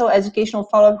neurodevelopmental educational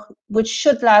follow-up, which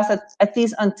should last at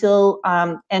least until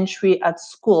entry at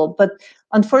school. But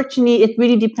unfortunately, it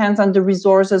really depends on the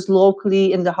resources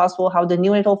locally in the hospital, how the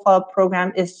neonatal follow-up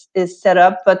program is set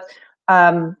up. But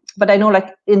I know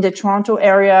like in the Toronto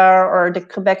area or the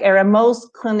Quebec area,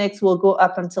 most clinics will go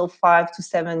up until 5 to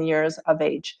 7 years of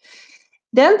age.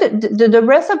 Then the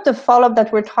rest of the follow-up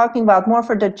that we're talking about, more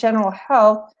for the general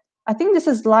health, I think this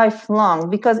is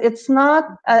lifelong, because it's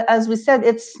not, as we said,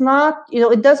 it's not,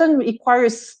 it doesn't require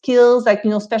skills like,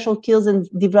 special skills in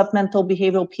developmental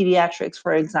behavioral pediatrics,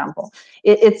 for example.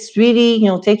 It's really,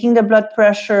 taking the blood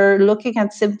pressure, looking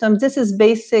at symptoms. This is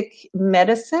basic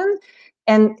medicine.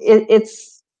 And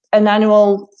it's an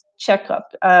annual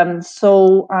checkup.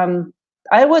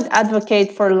 I would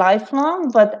advocate for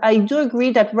lifelong, but I do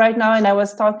agree that right now, and I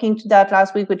was talking to that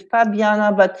last week with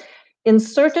Fabiana, but in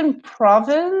certain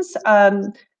province,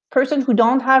 person who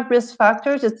don't have risk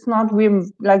factors, it's not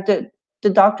like the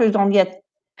doctors don't get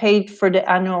paid for the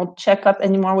annual checkup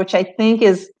anymore, which I think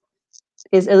is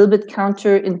a little bit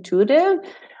counterintuitive.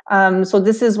 So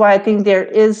this is why I think there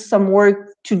is some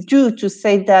work to do to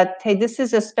say that, hey, this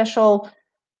is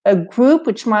a group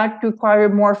which might require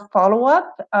more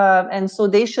follow-up, and so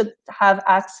they should have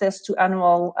access to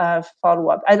annual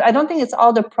follow-up. I don't think it's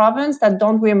all the province that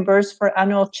don't reimburse for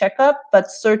annual checkup,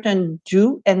 but certain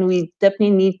do, and we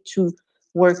definitely need to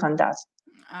work on that.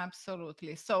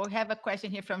 Absolutely. So we have a question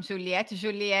here from Juliette.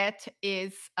 Juliette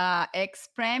is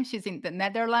ex-Prem. She's in the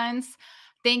Netherlands.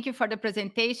 Thank you for the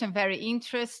presentation. Very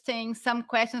interesting. Some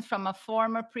questions from a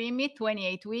former preemie,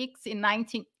 28 weeks in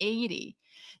 1980.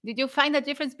 Did you find a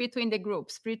difference between the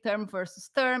groups, preterm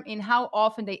versus term, in how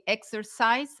often they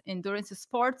exercise, endurance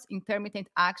sports, intermittent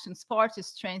action sports,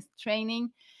 strength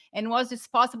training? And was this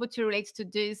possible to relate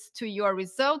to your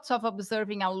results of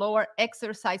observing a lower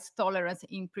exercise tolerance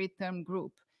in preterm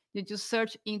group? Did you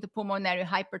search into pulmonary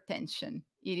hypertension?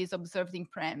 It is observed in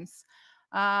PREMs.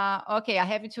 Okay, I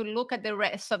have to look at the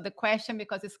rest of the question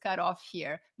because it's cut off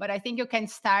here. But I think you can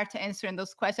start answering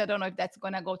those questions. I don't know if that's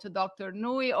going to go to Dr.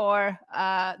 Nuyt or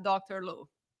Dr. Luu.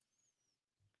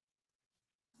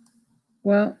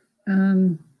 Well,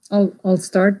 I'll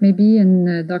start maybe,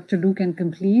 and Dr. Luu can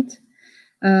complete.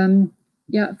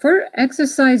 Yeah, for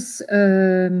exercise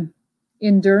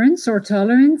endurance or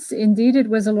tolerance, indeed, it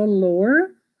was a little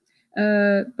lower.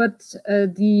 But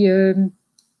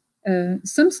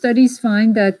some studies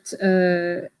find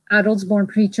that adults born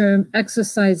preterm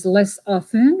exercise less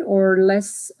often or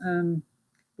less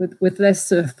with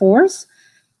less force.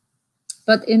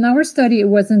 But in our study, it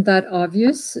wasn't that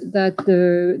obvious that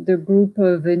the group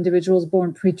of individuals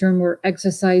born preterm were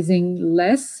exercising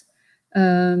less.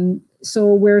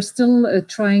 So we're still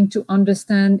trying to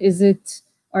understand,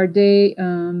 are they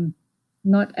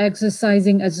not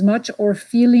exercising as much or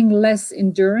feeling less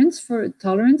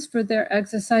tolerance for their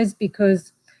exercise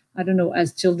because, I don't know,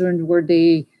 as children, were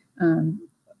they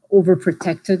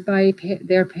overprotected by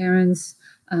their parents?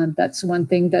 That's one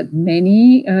thing that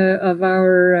many of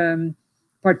our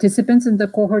participants in the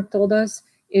cohort told us.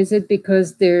 Is it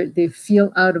because they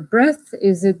feel out of breath?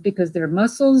 Is it because their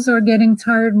muscles are getting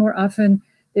tired more often?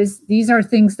 These are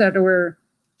things that we're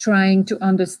trying to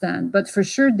understand. But for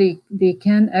sure, they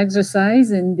can exercise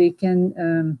and they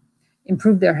can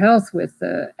improve their health with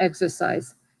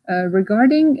exercise.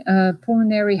 Regarding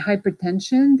pulmonary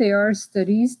hypertension, there are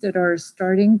studies that are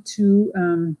starting to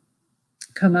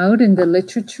come out in the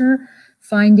literature,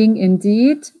 finding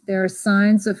indeed there are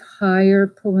signs of higher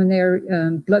pulmonary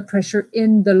blood pressure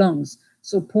in the lungs,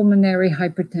 so pulmonary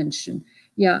hypertension.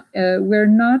 Yeah,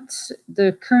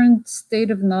 the current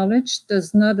state of knowledge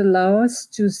does not allow us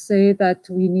to say that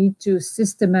we need to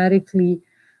systematically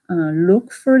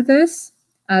look for this.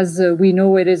 As we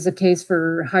know it is the case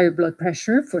for higher blood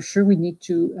pressure. For sure, we need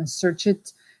to search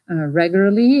it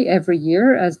regularly every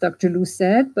year, as Dr. Luu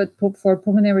said, but for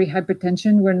pulmonary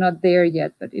hypertension, we're not there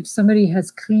yet. But if somebody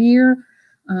has clear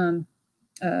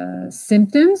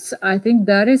symptoms, I think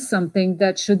that is something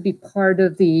that should be part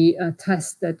of the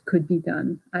test that could be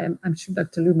done. I'm sure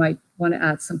Dr. Luu might want to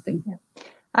add something. Yeah.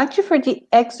 Actually, for the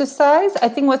exercise, I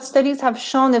think what studies have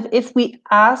shown is if we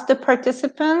ask the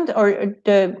participant or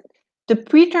the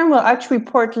preterm will actually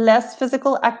report less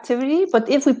physical activity, but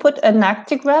if we put an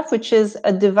actigraph, which is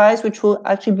a device which will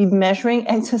actually be measuring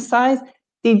exercise,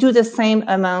 they do the same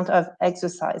amount of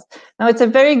exercise. Now, it's a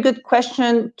very good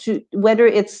question to whether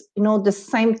it's the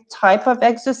same type of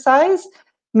exercise.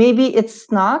 Maybe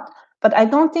it's not, but I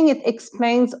don't think it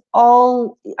explains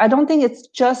all. I don't think it's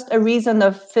just a reason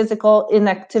of physical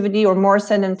inactivity or more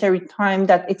sedentary time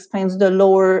that explains the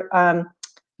lower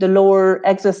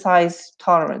exercise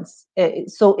tolerance.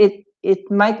 So it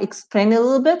might explain a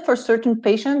little bit for certain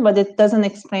patients, but it doesn't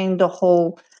explain the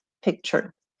whole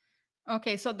picture.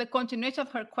 Okay, so the continuation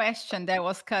of her question that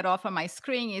was cut off on my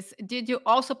screen is, did you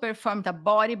also perform the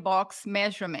body box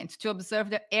measurement to observe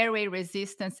the airway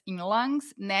resistance in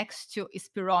lungs next to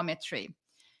spirometry?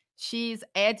 She's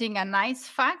adding a nice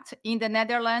fact. In the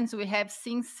Netherlands, we have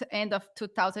since end of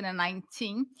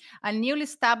 2019, a newly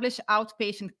established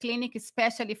outpatient clinic,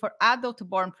 especially for adult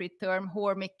born preterm who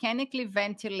are mechanically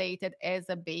ventilated as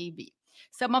a baby.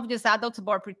 Some of these adults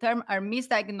born preterm are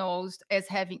misdiagnosed as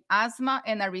having asthma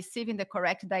and are receiving the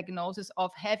correct diagnosis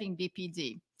of having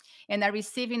BPD. and are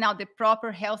receiving now the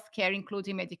proper health care,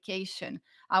 including medication.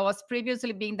 I was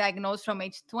previously being diagnosed from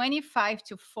age 25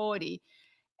 to 40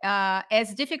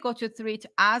 as difficult to treat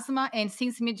asthma, and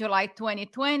since mid-July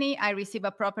 2020, I received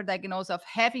a proper diagnosis of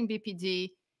having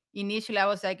BPD. Initially, I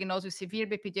was diagnosed with severe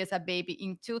BPD as a baby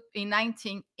in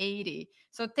 1980.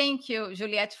 So thank you,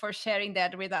 Juliette, for sharing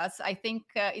that with us. I think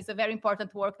it's a very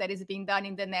important work that is being done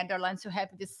in the Netherlands to have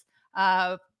this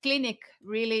clinic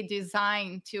really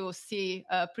designed to see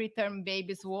preterm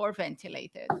babies who are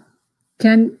ventilated.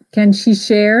 Can she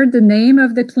share the name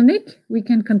of the clinic? We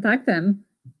can contact them.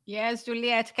 Yes,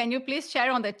 Juliette, can you please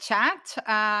share on the chat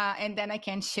and then I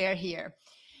can share here.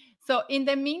 So in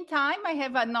the meantime, I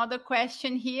have another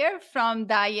question here from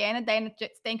Diana. Diana,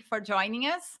 thank you for joining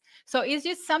us. So is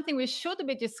this something we should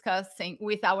be discussing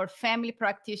with our family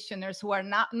practitioners who are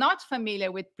not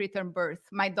familiar with preterm birth?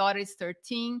 My daughter is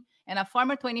 13 and a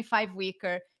former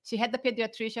 25-weeker. She had a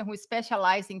pediatrician who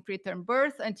specialized in preterm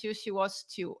birth until she was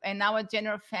 2, and now a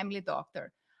general family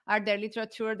doctor. Are there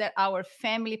literature that our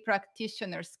family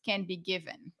practitioners can be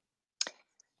given?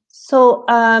 So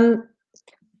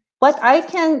what I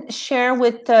can share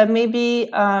with maybe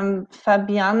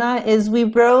Fabiana is we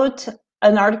wrote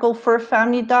an article for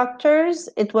family doctors.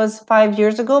 It was 5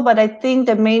 years ago, but I think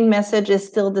the main message is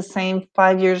still the same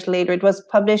 5 years later. It was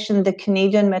published in the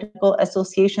Canadian Medical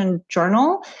Association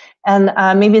Journal, and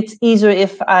maybe it's easier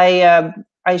if I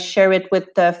share it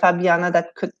with Fabiana,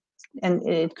 and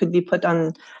it could be put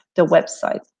on the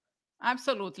website.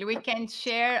 Absolutely. We can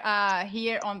share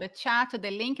here on the chat the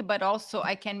link, but also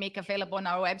I can make available on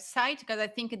our website because I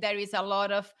think there is a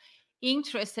lot of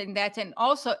interest in that. And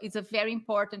also it's a very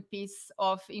important piece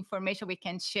of information we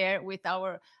can share with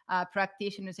our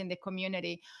practitioners in the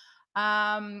community.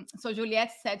 So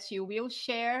Juliette said she will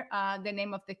share the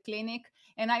name of the clinic.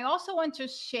 And I also want to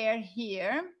share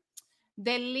here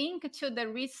the link to the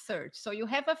research. So you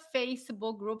have a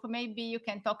Facebook group. Maybe you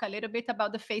can talk a little bit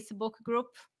about the Facebook group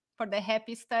for the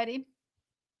HAPI study.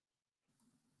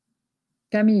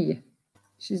 Camille,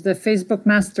 she's the Facebook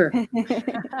master.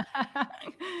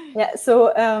 Yeah,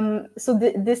 so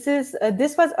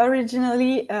this was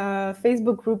originally a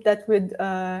Facebook group that would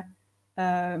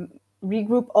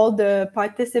regroup all the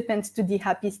participants to the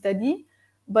HAPI study,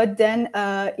 but then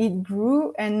it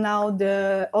grew, and now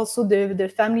also the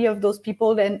family of those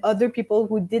people and other people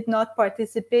who did not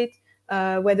participate,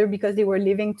 whether because they were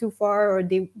living too far or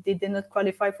they did not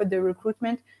qualify for the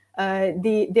recruitment,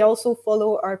 they also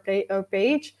follow our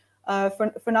page.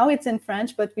 For now it's in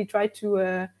French, but we try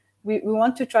to we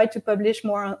want to try to publish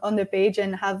more on the page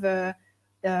and have a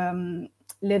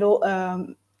little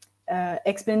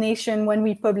explanation when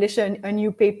we publish a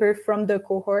new paper from the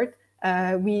cohort.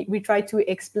 We try to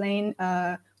explain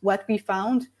what we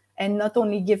found, and not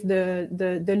only give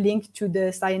the link to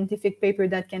the scientific paper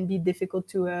that can be difficult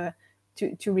to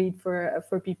read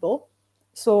for people.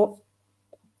 So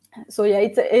yeah,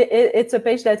 it's a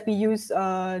page that we use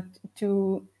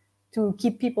to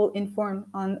keep people informed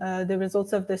on the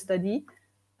results of the study,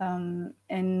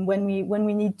 and when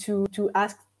we need to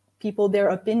ask people their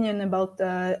opinion about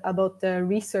the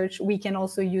research, we can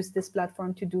also use this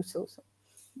platform to do so.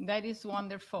 That is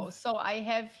wonderful. So I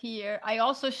have here, I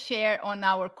also share on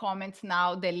our comments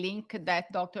now the link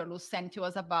that Dr. Luu sent to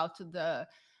us about the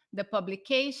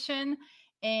publication.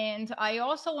 And I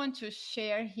also want to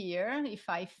share here, if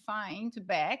I find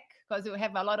back, because we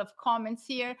have a lot of comments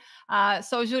here.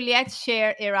 So Juliette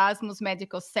shared Erasmus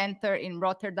Medical Center in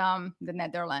Rotterdam, the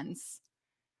Netherlands.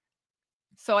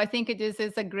 So I think this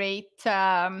is a great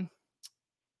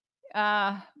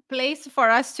place for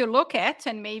us to look at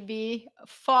and maybe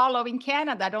follow in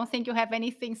Canada. I don't think you have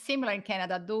anything similar in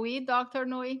Canada, do we, Dr.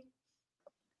 Nuyt?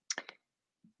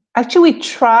 Actually, we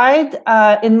tried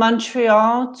in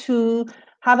Montreal to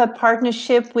have a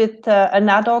partnership with an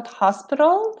adult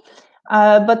hospital,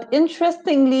 but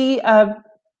interestingly,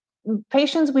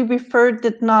 patients we referred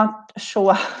did not show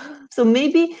up. So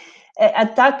maybe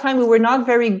at that time we were not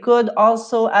very good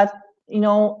also at,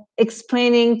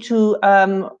 explaining to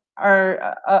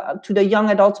to the young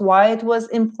adults why it was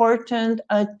important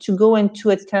to go and to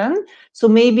attend. So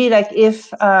maybe like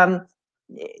if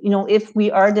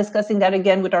we are discussing that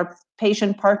again with our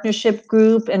patient partnership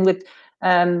group and with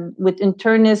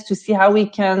internists to see how we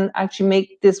can actually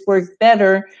make this work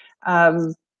better,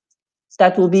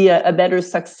 that will be a better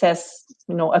success,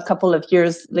 a couple of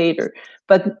years later.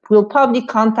 But we'll probably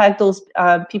contact those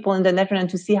people in the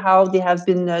Netherlands to see how they have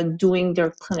been doing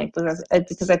their clinic, because I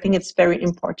think it's very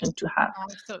important to have.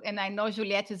 Absolutely. And I know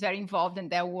Juliette is very involved in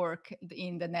their work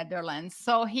in the Netherlands.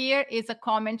 So here is a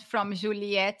comment from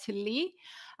Juliette Lee.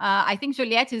 I think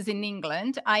Juliette is in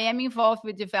England. I am involved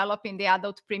with developing the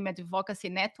Adult Preemie Advocacy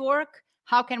Network.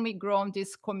 How can we grow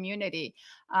this community?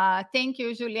 Thank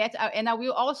you, Juliette. And I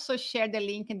will also share the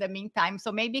link in the meantime.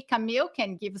 So maybe Camille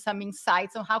can give some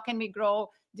insights on how can we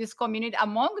grow this community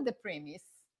among the preemies.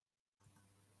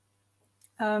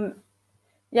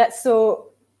 Yeah,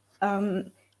 so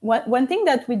one thing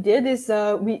that we did is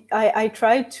I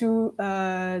tried to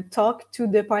talk to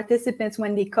the participants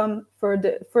when they come for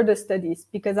the studies,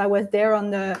 because I was there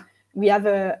on we have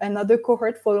another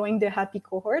cohort following the HAPI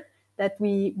cohort that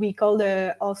we call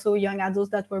also young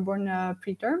adults that were born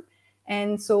preterm.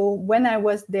 And so when I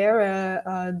was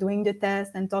there doing the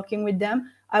test and talking with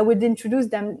them, I would introduce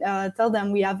them, tell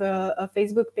them we have a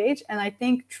Facebook page. And I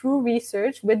think through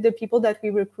research with the people that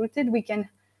we recruited, we can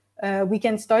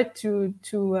start to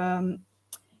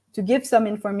give some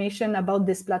information about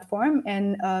this platform.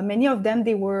 And many of them,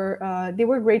 they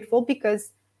were grateful,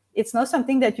 because it's not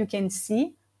something that you can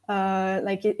see.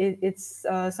 Like it's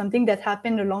something that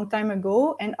happened a long time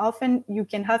ago, and often you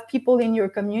can have people in your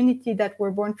community that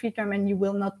were born preterm and you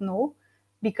will not know,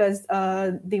 because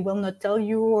they will not tell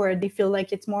you, or they feel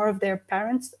like it's more of their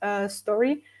parents'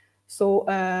 story. So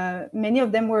many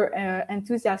of them were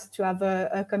enthusiastic to have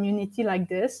a community like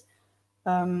this.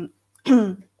 And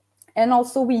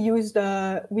also we used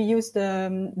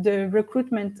the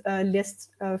recruitment list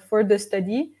for the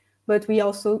study, but we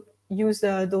also use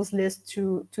those lists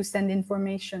to send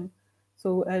information.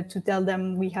 So to tell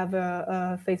them we have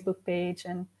a Facebook page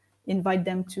and invite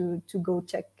them to go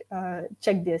check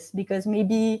this, because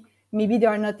maybe they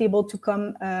are not able to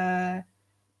come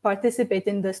participate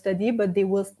in the study, but they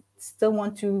will still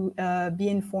want to be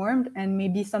informed. And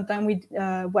maybe sometime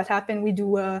what happened, we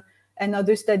do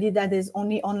another study that is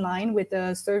only online with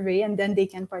a survey, and then they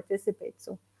can participate.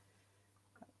 So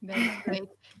that's great.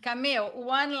 Camille,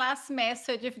 one last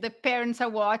message if the parents are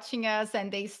watching us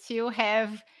and they still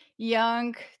have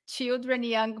young children,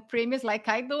 young preemies like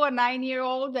I do, a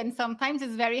 9-year-old, and sometimes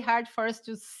it's very hard for us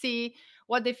to see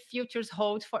what the futures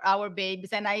hold for our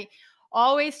babies. And I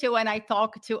always feel when I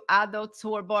talk to adults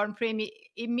who are born preemie,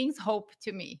 it means hope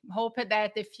to me. Hope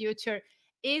that the future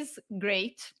is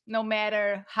great, no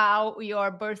matter how your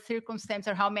birth circumstance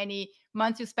or how many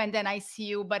months you spend in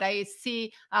ICU. But I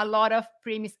see a lot of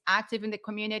preemies active in the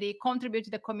community, contribute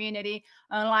to the community,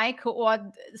 unlike what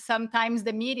sometimes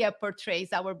the media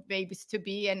portrays our babies to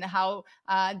be and how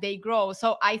they grow.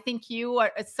 So I think you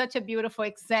are such a beautiful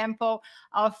example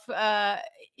of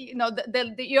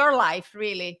your life,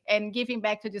 really, and giving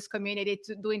back to this community,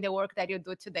 to doing the work that you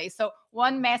do today. So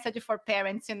one message for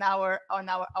parents on our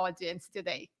audience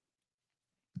today.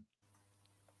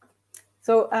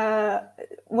 So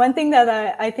one thing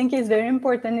that I think is very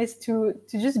important is to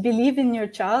just believe in your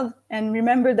child and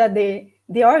remember that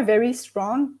they are very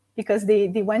strong, because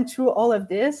they went through all of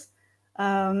this.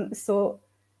 So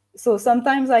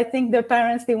sometimes I think the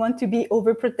parents, they want to be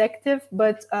overprotective,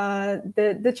 but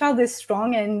the child is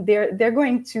strong, and they're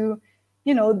going to,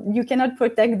 you cannot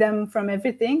protect them from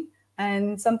everything,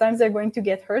 and sometimes they're going to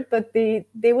get hurt, but they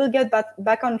will get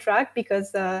back on track,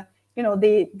 because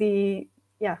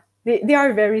they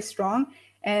are very strong.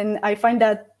 And I find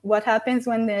that what happens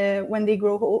when they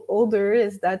grow older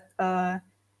is that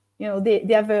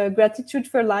they have a gratitude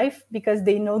for life, because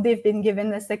they know they've been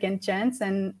given a second chance.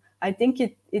 And I think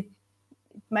it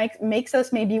makes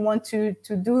us maybe want to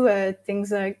do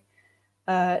things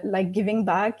like giving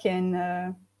back,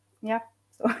 and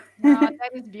so. Oh,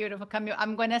 that is beautiful, Camille.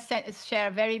 I'm going to share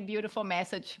a very beautiful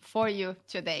message for you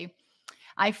today.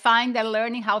 I find that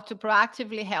learning how to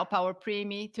proactively help our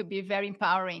preemie to be very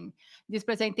empowering. This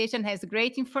presentation has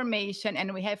great information,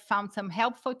 and we have found some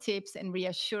helpful tips and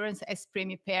reassurance as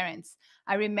preemie parents.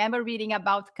 I remember reading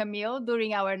about Camille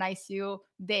during our ICU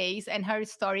days, and her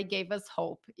story gave us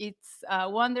hope. It's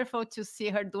wonderful to see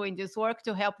her doing this work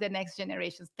to help the next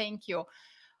generations. Thank you.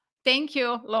 Thank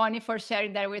you, Lonnie, for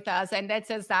sharing that with us. And that's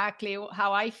exactly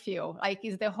how I feel. Like,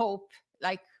 is the hope.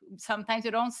 Like, sometimes you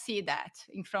don't see that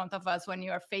in front of us when you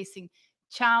are facing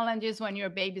challenges, when your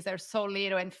babies are so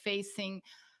little and facing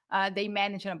the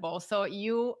imaginable. So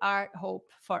you are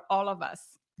hope for all of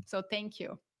us. So thank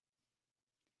you.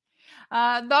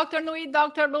 Dr. Nuyt,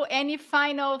 Dr. Luu, any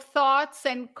final thoughts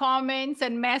and comments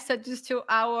and messages to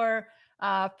our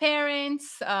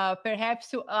parents, perhaps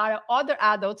to our other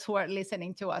adults who are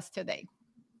listening to us today?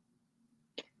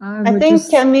 I think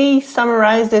Camille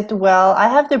summarized it well. I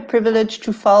have the privilege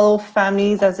to follow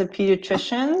families as a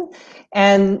pediatrician,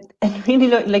 and really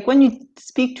like when you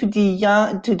speak to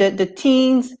the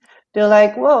teens, they're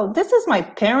like, "Whoa, this is my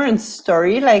parents'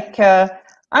 story." Like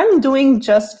I'm doing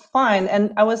just fine.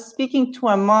 And I was speaking to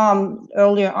a mom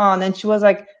earlier on, and she was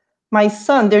like, my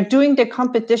son, they're doing the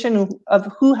competition of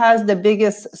who has the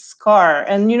biggest scar.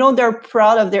 And, you know, they're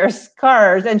proud of their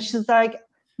scars. And she's like,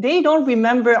 they don't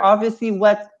remember, obviously,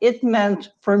 what it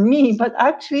meant for me. But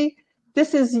actually,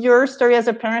 this is your story as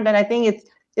a parent. And I think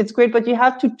it's great. But you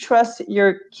have to trust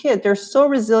your kid. They're so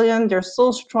resilient. They're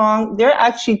so strong. They're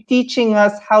actually teaching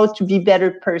us how to be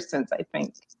better persons, I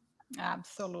think.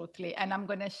 Absolutely. And I'm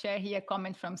going to share here a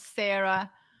comment from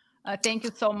Sarah. Thank you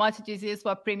so much. This is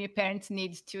what preemie parents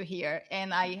need to hear.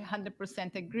 And I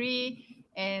 100% agree.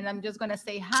 And I'm just going to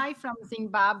say hi from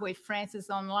Zimbabwe. Francis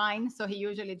online. So he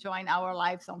usually joins our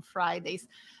lives on Fridays.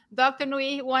 Dr.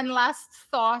 Nuyt, one last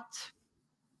thought.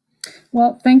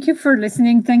 Well, thank you for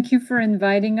listening. Thank you for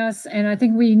inviting us. And I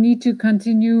think we need to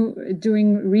continue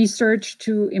doing research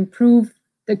to improve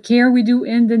the care we do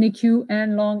in the NICU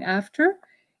and long after.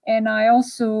 And I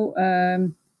also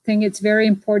think it's very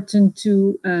important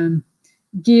to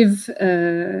give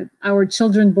our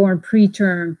children born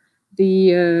preterm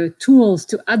the tools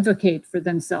to advocate for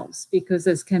themselves, because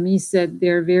as Camille said,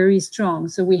 they're very strong.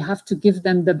 So we have to give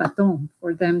them the baton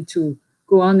for them to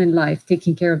go on in life,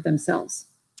 taking care of themselves.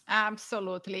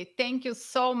 Absolutely. Thank you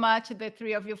so much, the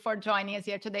three of you, for joining us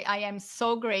here today. I am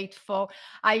so grateful.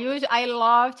 I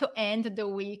love to end the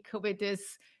week with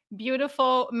these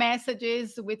beautiful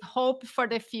messages with hope for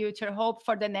the future, hope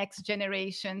for the next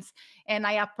generations. And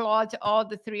I applaud all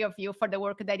the three of you for the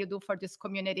work that you do for this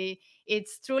community.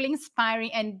 It's truly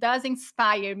inspiring and does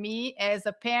inspire me as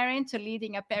a parent,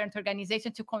 leading a parent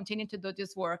organization, to continue to do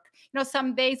this work. You know,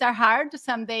 some days are hard.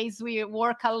 Some days we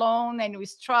work alone and we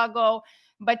struggle.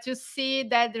 But to see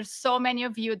that there's so many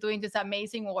of you doing this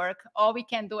amazing work, all we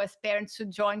can do as parents to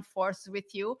join forces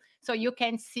with you so you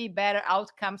can see better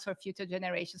outcomes for future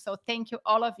generations. So thank you,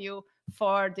 all of you,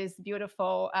 for this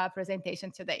beautiful presentation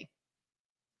today.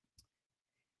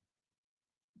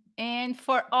 And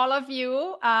for all of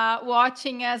you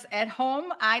watching us at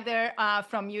home, either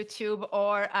from YouTube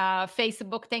or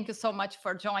Facebook, thank you so much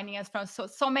for joining us from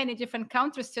so many different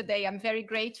countries today. I'm very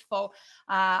grateful.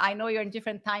 I know you're in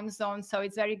different time zones, so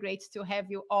it's very great to have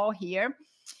you all here.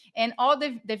 And all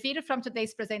the video from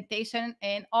today's presentation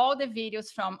and all the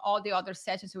videos from all the other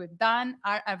sessions we've done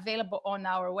are available on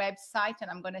our website.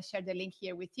 And I'm going to share the link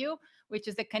here with you, which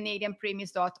is the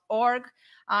canadianpreemies.org.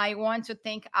 I want to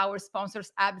thank our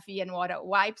sponsors, AbbVie and Water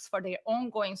Wipes, for their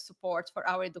ongoing support for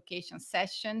our education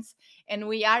sessions. And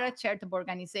we are a charitable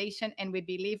organization, and we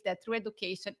believe that through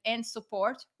education and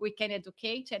support, we can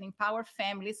educate and empower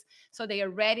families so they are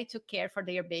ready to care for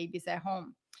their babies at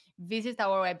home. Visit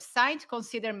our website,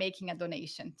 consider making a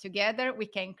donation. Together, we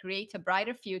can create a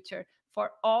brighter future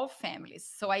for all families.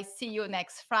 So I see you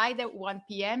next Friday, 1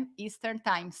 p.m. Eastern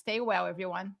Time. Stay well,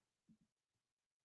 everyone.